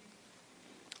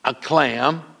a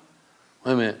clam.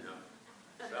 Wait a minute.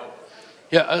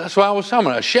 Yeah, that's what I was talking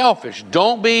about, a shellfish.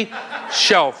 Don't be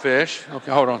shellfish.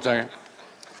 Okay, hold on a second.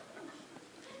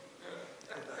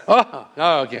 Oh,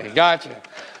 okay, gotcha.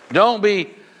 Don't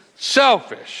be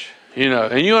selfish,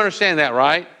 and you understand that,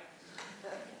 right?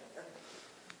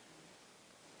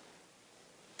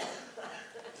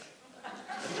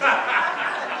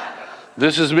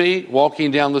 This is me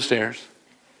walking down the stairs.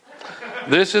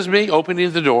 This is me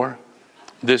opening the door.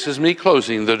 This is me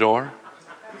closing the door.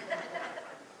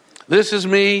 This is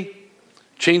me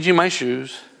changing my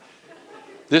shoes.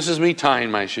 This is me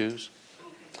tying my shoes.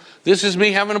 This is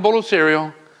me having a bowl of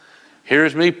cereal.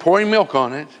 Here's me pouring milk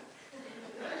on it.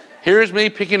 Here's me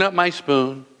picking up my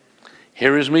spoon.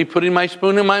 Here is me putting my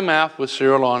spoon in my mouth with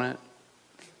cereal on it.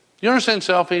 You understand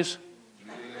selfies?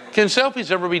 Can selfies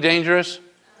ever be dangerous?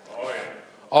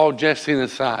 All jesting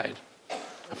aside.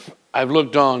 I've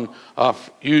looked on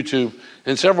YouTube,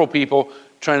 and several people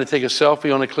trying to take a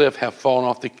selfie on a cliff have fallen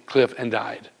off the cliff and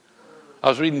died. I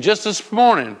was reading just this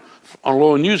morning on a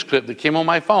little news clip that came on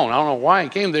my phone. I don't know why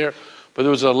it came there, but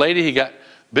there was a lady who got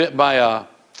bit by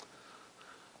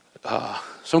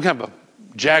some kind of a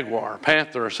jaguar,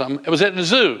 panther or something. It was at the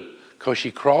zoo because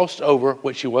she crossed over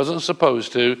what she wasn't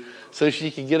supposed to so she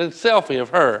could get a selfie of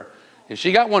her. And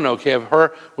she got one okay of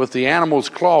her with the animal's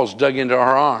claws dug into her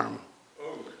arm.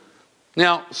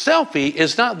 Now, selfie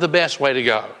is not the best way to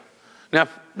go. Now,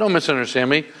 don't misunderstand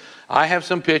me. I have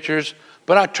some pictures,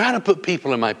 but I try to put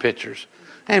people in my pictures.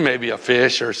 And maybe a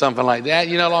fish or something like that,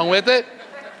 along with it.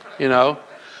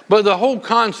 But the whole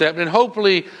concept, and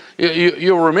hopefully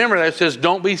you'll remember that it says,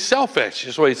 don't be selfish,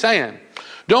 is what he's saying.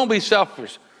 Don't be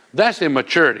selfish. That's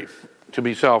immaturity, to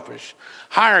be selfish.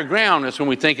 Higher ground is when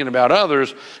we're thinking about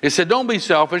others. It said, don't be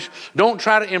selfish. Don't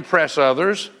try to impress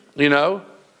others,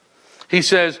 He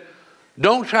says,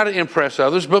 don't try to impress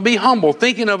others, but be humble,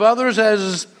 thinking of others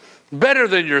as better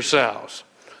than yourselves.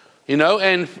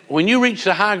 And when you reach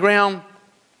the high ground,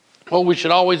 what we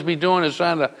should always be doing is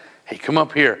trying to, hey, come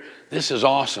up here. This is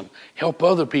awesome. Help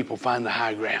other people find the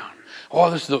high ground. Oh,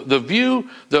 this is the view,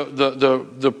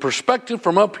 the perspective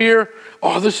from up here.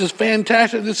 Oh, this is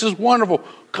fantastic. This is wonderful.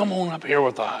 Come on up here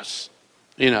with us.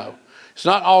 It's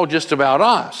not all just about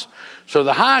us. So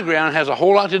the high ground has a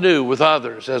whole lot to do with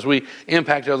others as we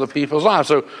impact other people's lives.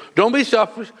 So don't be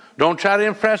selfish. Don't try to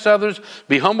impress others.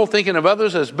 Be humble, thinking of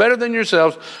others as better than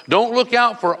yourselves. Don't look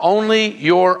out for only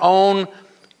your own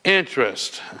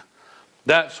interest.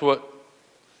 That's what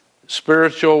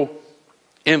spiritual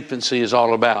infancy is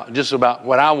all about. Just about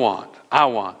what I want.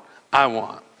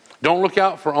 Don't look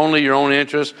out for only your own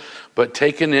interest, but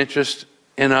take an interest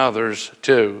in others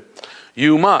too.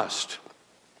 You must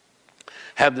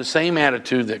have the same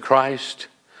attitude that Christ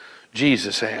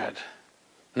Jesus had.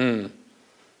 And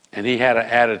he had an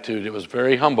attitude that was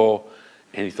very humble,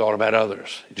 and he thought about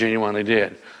others. He genuinely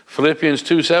did. Philippians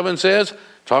 2:7 says,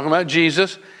 talking about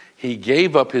Jesus, he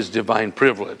gave up his divine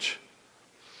privilege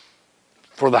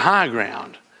for the high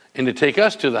ground. And to take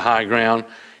us to the high ground,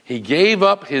 he gave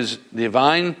up his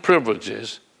divine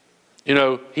privileges.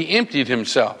 He emptied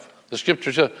himself. The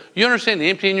scripture says, you understand the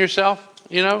emptying yourself,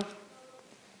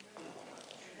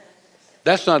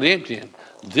 That's not emptying.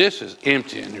 This is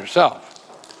emptying yourself.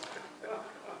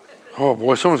 Oh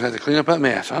boy, someone's got to clean up that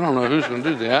mess. I don't know who's going to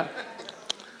do that.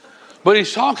 But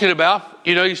he's talking about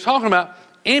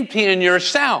emptying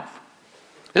yourself.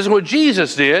 This is what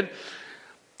Jesus did.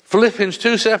 Philippians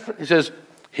 2:7, he says,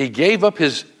 he gave up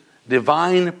his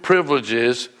divine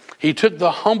privileges. He took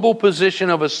the humble position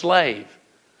of a slave.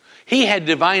 He had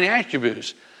divine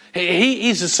attributes.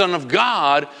 He's the Son of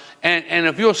God. And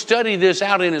if you'll study this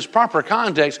out in its proper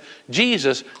context,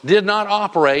 Jesus did not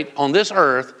operate on this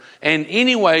earth in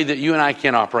any way that you and I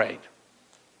can operate.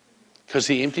 Because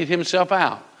he emptied himself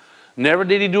out. Never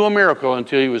did he do a miracle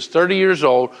until he was 30 years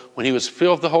old when he was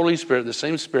filled with the Holy Spirit, the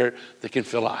same Spirit that can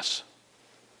fill us.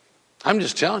 I'm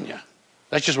just telling you.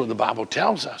 That's just what the Bible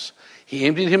tells us. He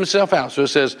emptied himself out. So it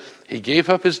says he gave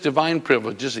up his divine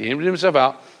privileges. He emptied himself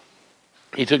out.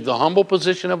 He took the humble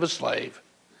position of a slave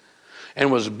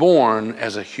and was born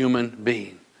as a human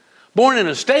being. Born in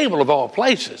a stable of all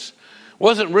places.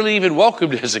 Wasn't really even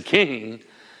welcomed as a king.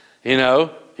 You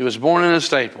know, he was born in a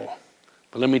stable.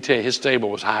 But let me tell you, his stable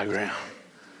was high ground.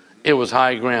 It was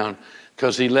high ground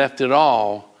because he left it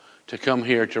all to come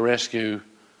here to rescue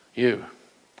you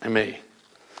and me.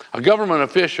 A government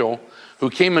official who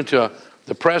came into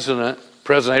the President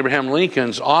Abraham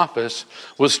Lincoln's office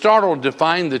was startled to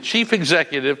find the chief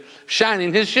executive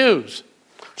shining his shoes.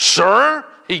 "Sir,"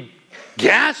 he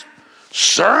gasped,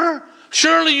 "Sir,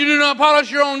 surely you do not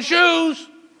polish your own shoes?"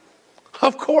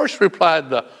 "Of course," replied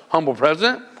the humble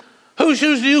president. "Whose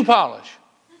shoes do you polish?"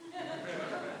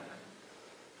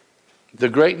 The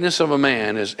greatness of a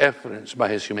man is evidenced by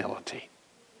his humility.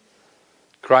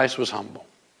 Christ was humble.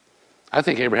 I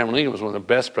think Abraham Lincoln was one of the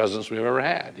best presidents we've ever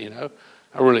had, you know.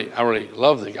 I really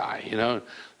love the guy, you know.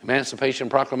 Emancipation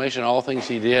Proclamation, all things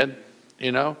he did,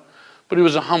 you know. But he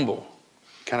was a humble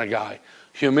kind of guy.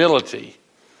 Humility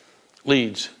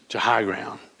leads to high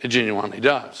ground. It genuinely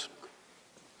does.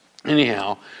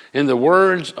 Anyhow, in the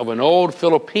words of an old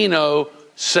Filipino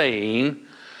saying,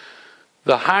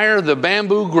 the higher the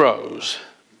bamboo grows,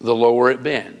 the lower it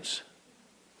bends.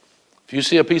 If you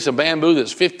see a piece of bamboo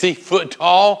that's 50 foot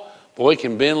tall, boy, it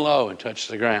can bend low and touch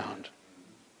the ground.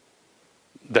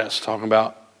 That's talking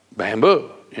about bamboo,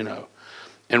 you know.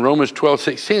 In Romans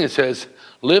 12:16 it says,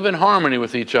 live in harmony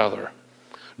with each other.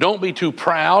 Don't be too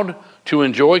proud to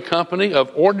enjoy company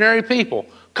of ordinary people,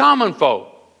 common folk.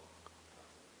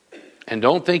 And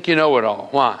don't think you know it all.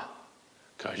 Why?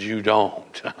 Because you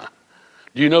don't.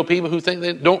 Do you know people who think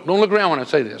they don't look around when I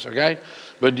say this, okay?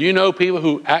 But do you know people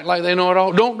who act like they know it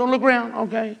all? Don't look around,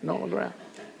 okay? Don't look around.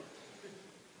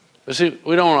 But see,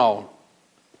 we don't all.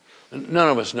 None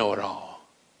of us know it all.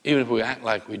 Even if we act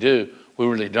like we do, we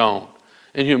really don't.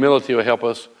 And humility will help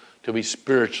us to be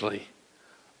spiritually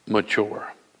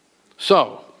mature.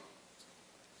 So,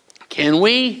 can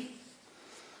we,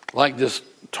 like this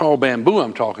tall bamboo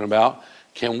I'm talking about,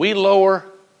 can we lower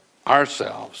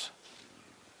ourselves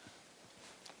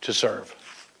to serve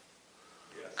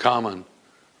common,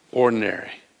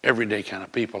 ordinary, everyday kind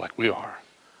of people like we are?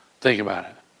 Think about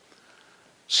it.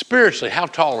 Spiritually, how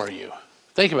tall are you?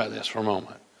 Think about this for a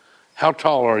moment. How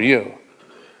tall are you?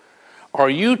 Are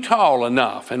you tall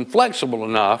enough and flexible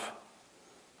enough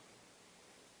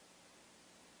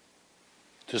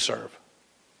to serve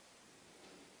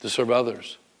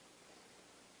others?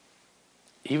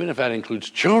 Even if that includes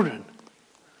children.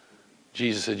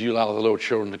 Jesus said, you allow the little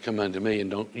children to come unto me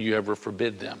and don't you ever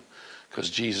forbid them, because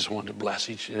Jesus wanted to bless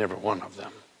each and every one of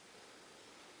them.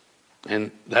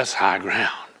 And that's high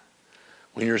ground.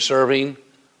 When you're serving,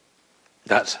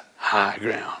 that's high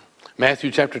ground.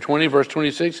 Matthew chapter 20, verse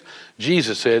 26,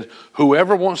 Jesus said,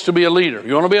 whoever wants to be a leader,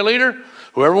 you want to be a leader?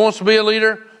 Whoever wants to be a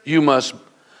leader,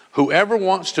 whoever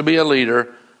wants to be a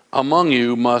leader among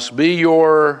you must be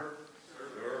your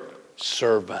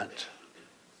servant.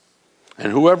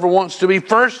 And whoever wants to be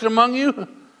first among you,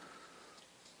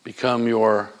 become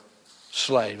your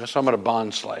slave. That's talking about a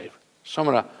bond slave. Talking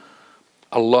about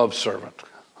a love servant,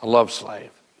 a love slave.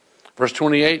 Verse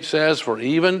 28 says, for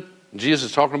even,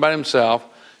 Jesus is talking about himself,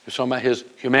 he's talking about his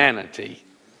humanity,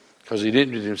 because he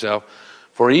didn't do it himself.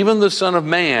 For even the Son of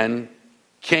Man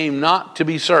came not to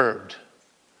be served.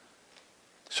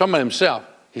 He's talking about himself.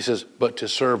 He says, but to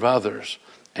serve others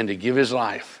and to give his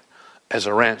life as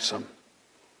a ransom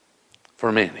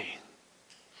for many.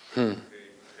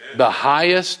 The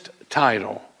highest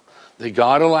title that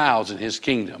God allows in his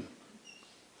kingdom.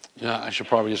 You know, I should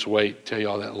probably just wait, tell you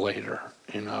all that later,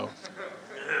 you know.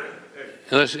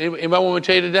 Unless, anybody want me to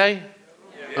tell you today?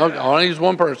 Okay, I only need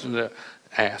one person to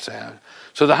ask that.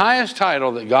 So the highest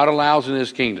title that God allows in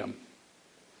his kingdom,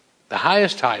 the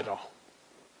highest title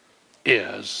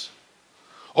is,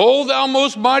 oh, thou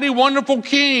most mighty, wonderful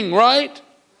King, right?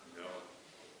 No.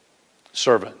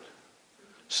 Servant.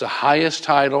 It's the highest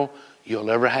title you'll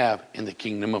ever have in the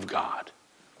kingdom of God.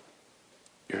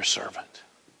 You're a servant.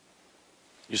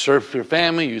 You serve your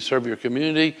family, you serve your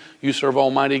community, you serve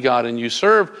Almighty God, and you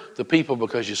serve the people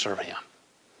because you serve him.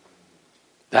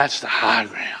 That's the high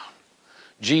ground.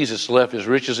 Jesus left his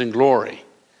riches and glory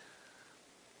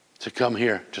to come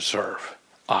here to serve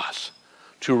us,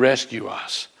 to rescue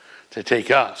us, to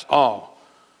take us all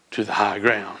to the high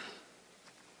ground.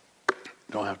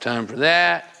 Don't have time for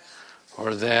that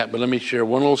or that, but let me share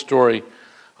one little story,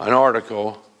 an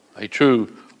article, a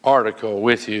true article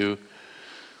with you.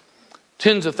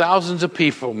 Tens of thousands of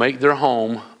people make their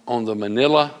home on the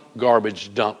Manila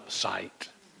garbage dump site.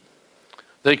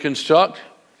 They construct,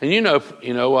 and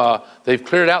they've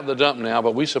cleared out the dump now,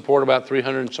 but we support about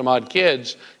 300 and some odd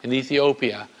kids in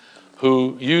Ethiopia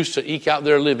who used to eke out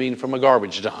their living from a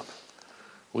garbage dump.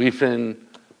 We've been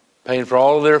paying for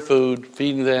all of their food,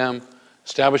 feeding them,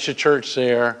 established a church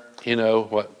there,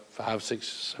 5, 6,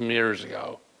 some years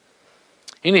ago.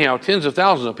 Anyhow, tens of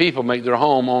thousands of people make their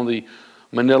home on the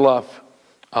Manila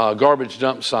garbage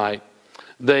dump site.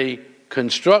 They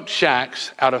construct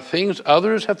shacks out of things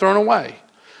others have thrown away.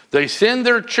 They send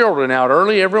their children out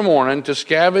early every morning to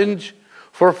scavenge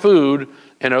for food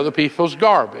and other people's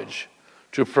garbage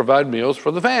to provide meals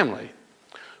for the family.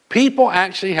 People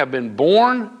actually have been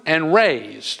born and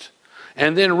raised,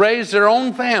 and then raised their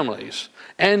own families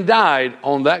and died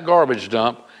on that garbage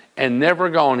dump and never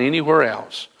gone anywhere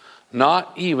else,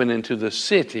 not even into the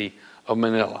city of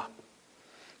Manila.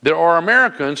 There are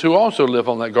Americans who also live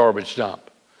on that garbage dump.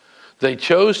 They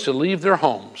chose to leave their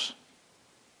homes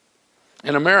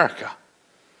in America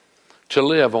to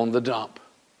live on the dump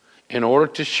in order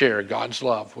to share God's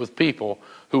love with people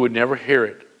who would never hear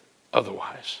it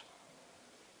otherwise.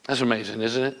 That's amazing,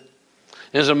 isn't it?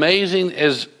 As amazing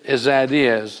as that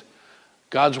is,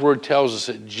 God's word tells us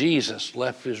that Jesus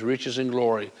left his riches and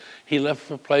glory. He left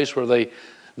a place where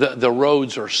the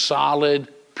roads are solid,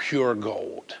 pure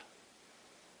gold.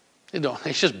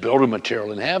 It's just building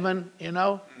material in heaven,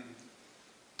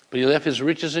 But he left his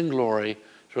riches and glory,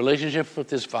 his relationship with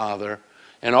his Father,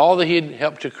 and all that he had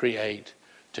helped to create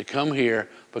to come here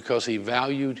because he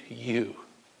valued you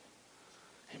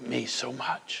and me so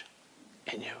much,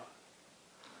 and you.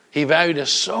 He valued us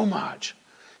so much,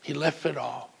 he left it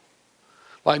all.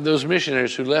 Like those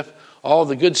missionaries who left all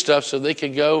the good stuff so they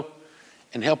could go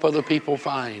and help other people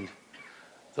find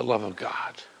the love of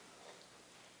God.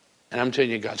 And I'm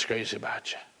telling you, God's crazy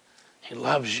about you. He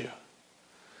loves you.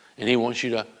 And he wants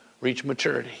you to reach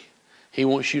maturity. He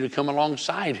wants you to come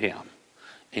alongside him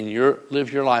and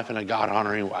live your life in a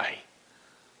God-honoring way.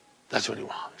 That's what he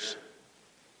wants.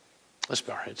 Let's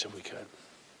bow our heads if we could.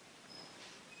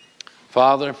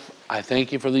 Father, I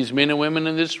thank you for these men and women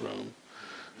in this room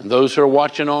and those who are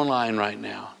watching online right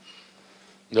now.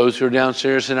 Those who are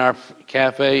downstairs in our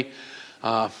cafe.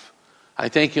 I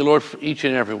thank you, Lord, for each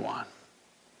and every one.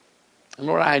 And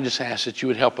Lord, I just ask that you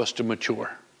would help us to mature.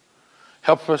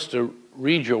 Help us to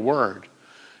read your word.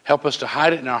 Help us to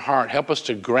hide it in our heart. Help us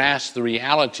to grasp the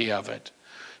reality of it.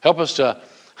 Help us to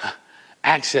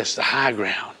access the high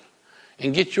ground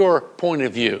and get your point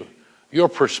of view, your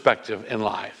perspective in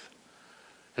life.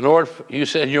 And Lord, you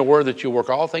said in your word that you work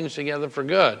all things together for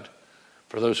good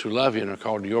for those who love you and are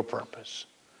called to your purpose.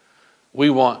 We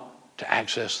want to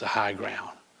access the high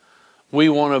ground. We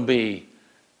want to be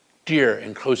dear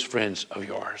and close friends of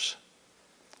yours.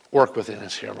 Work within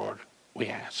us here, Lord, we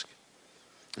ask.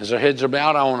 As our heads are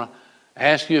bowed, I want to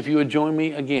ask you if you would join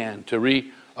me again to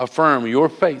reaffirm your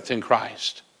faith in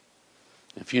Christ.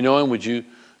 If you know him, would you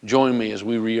join me as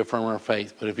we reaffirm our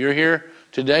faith? But if you're here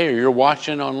today or you're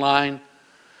watching online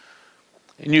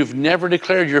and you've never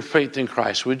declared your faith in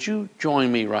Christ, would you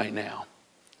join me right now?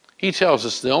 He tells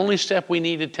us the only step we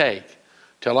need to take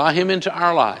to allow him into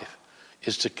our life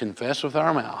is to confess with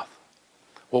our mouth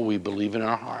what we believe in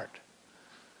our heart,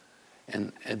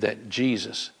 and that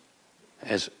Jesus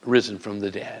has risen from the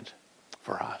dead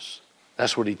for us.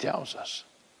 That's what he tells us.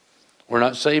 We're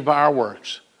not saved by our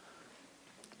works,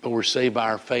 but we're saved by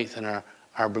our faith and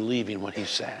our believing what he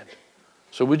said.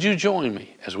 So would you join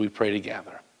me as we pray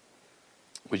together?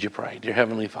 Would you pray? Dear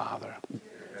Heavenly Father,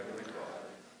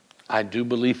 I do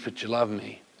believe that you love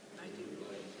me.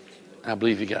 I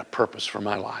believe you got a purpose for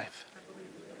my life.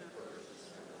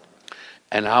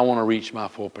 And I want to reach my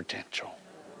full potential.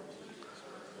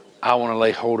 I want to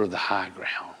lay hold of the high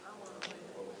ground.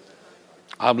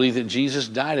 I believe that Jesus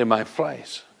died in my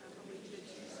place.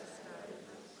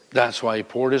 That's why he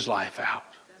poured his life out,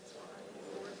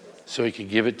 so he could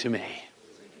give it to me.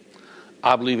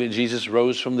 I believe that Jesus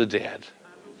rose from the dead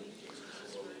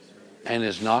and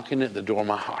is knocking at the door of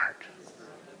my heart.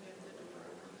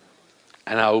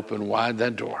 And I open wide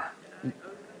that door.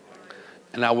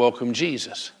 And I welcome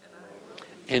Jesus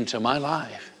into my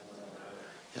life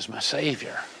as my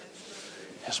Savior,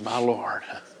 as my Lord,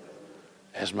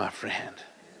 as my friend,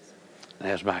 and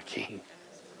as my King.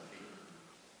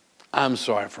 I'm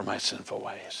sorry for my sinful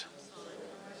ways.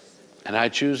 And I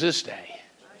choose this day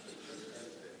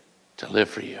to live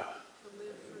for you.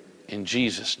 In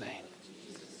Jesus' name,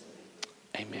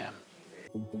 amen.